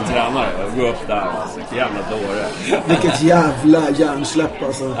sett hos en tränare. Gå upp där. Alltså, jävla dåre. Vilket jävla hjärnsläpp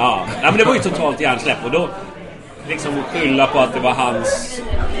alltså. Ja, men det var ju totalt hjärnsläpp. Och då liksom skylla på att det var hans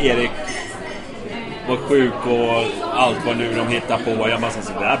Erik var sjuk och allt vad nu de hittar på. Jag bara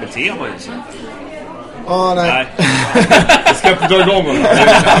så där beter man ju sig. Nej. Jag ska inte dra igång honom.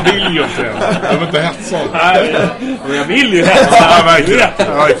 Jag vill ju inte. Jag vill inte hetsa honom. Nej, men jag vill ju hetsa. Ja,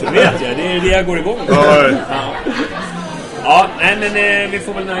 verkligen. Vet jag. Det är det jag går igång med. Ja, nej, men vi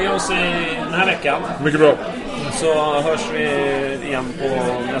får väl nöja oss den här veckan. Mycket bra. Så hörs vi igen på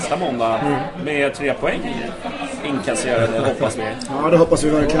nästa måndag med 3 poäng inkasserade, hoppas vi. Ja, det hoppas vi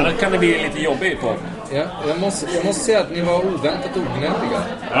verkligen. Annars kan det bli lite jobbig på. Ja, jag måste säga att ni var oväntat onödiga.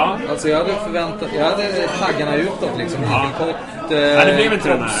 Ja. Alltså jag hade taggarna utåt liksom. Det blev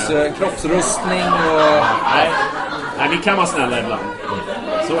inte kroppsrustning och... Nej, vi kan vara snälla ibland.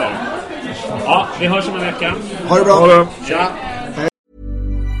 Så är det. Ja, vi hörs om en vecka. Ha det bra. Tja.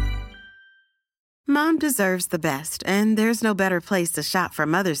 Mom deserves the best, and there's no better place to shop for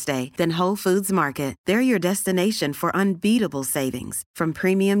Mother's Day than Whole Foods Market. They're your destination for unbeatable savings, from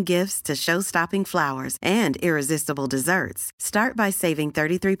premium gifts to show-stopping flowers and irresistible desserts. Start by saving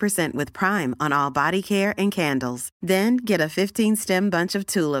 33% with Prime on all body care and candles. Then get a 15-stem bunch of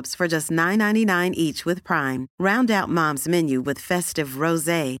tulips for just $9.99 each with Prime. Round out Mom's menu with festive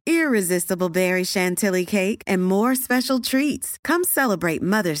rosé, irresistible berry chantilly cake, and more special treats. Come celebrate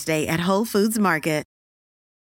Mother's Day at Whole Foods Market.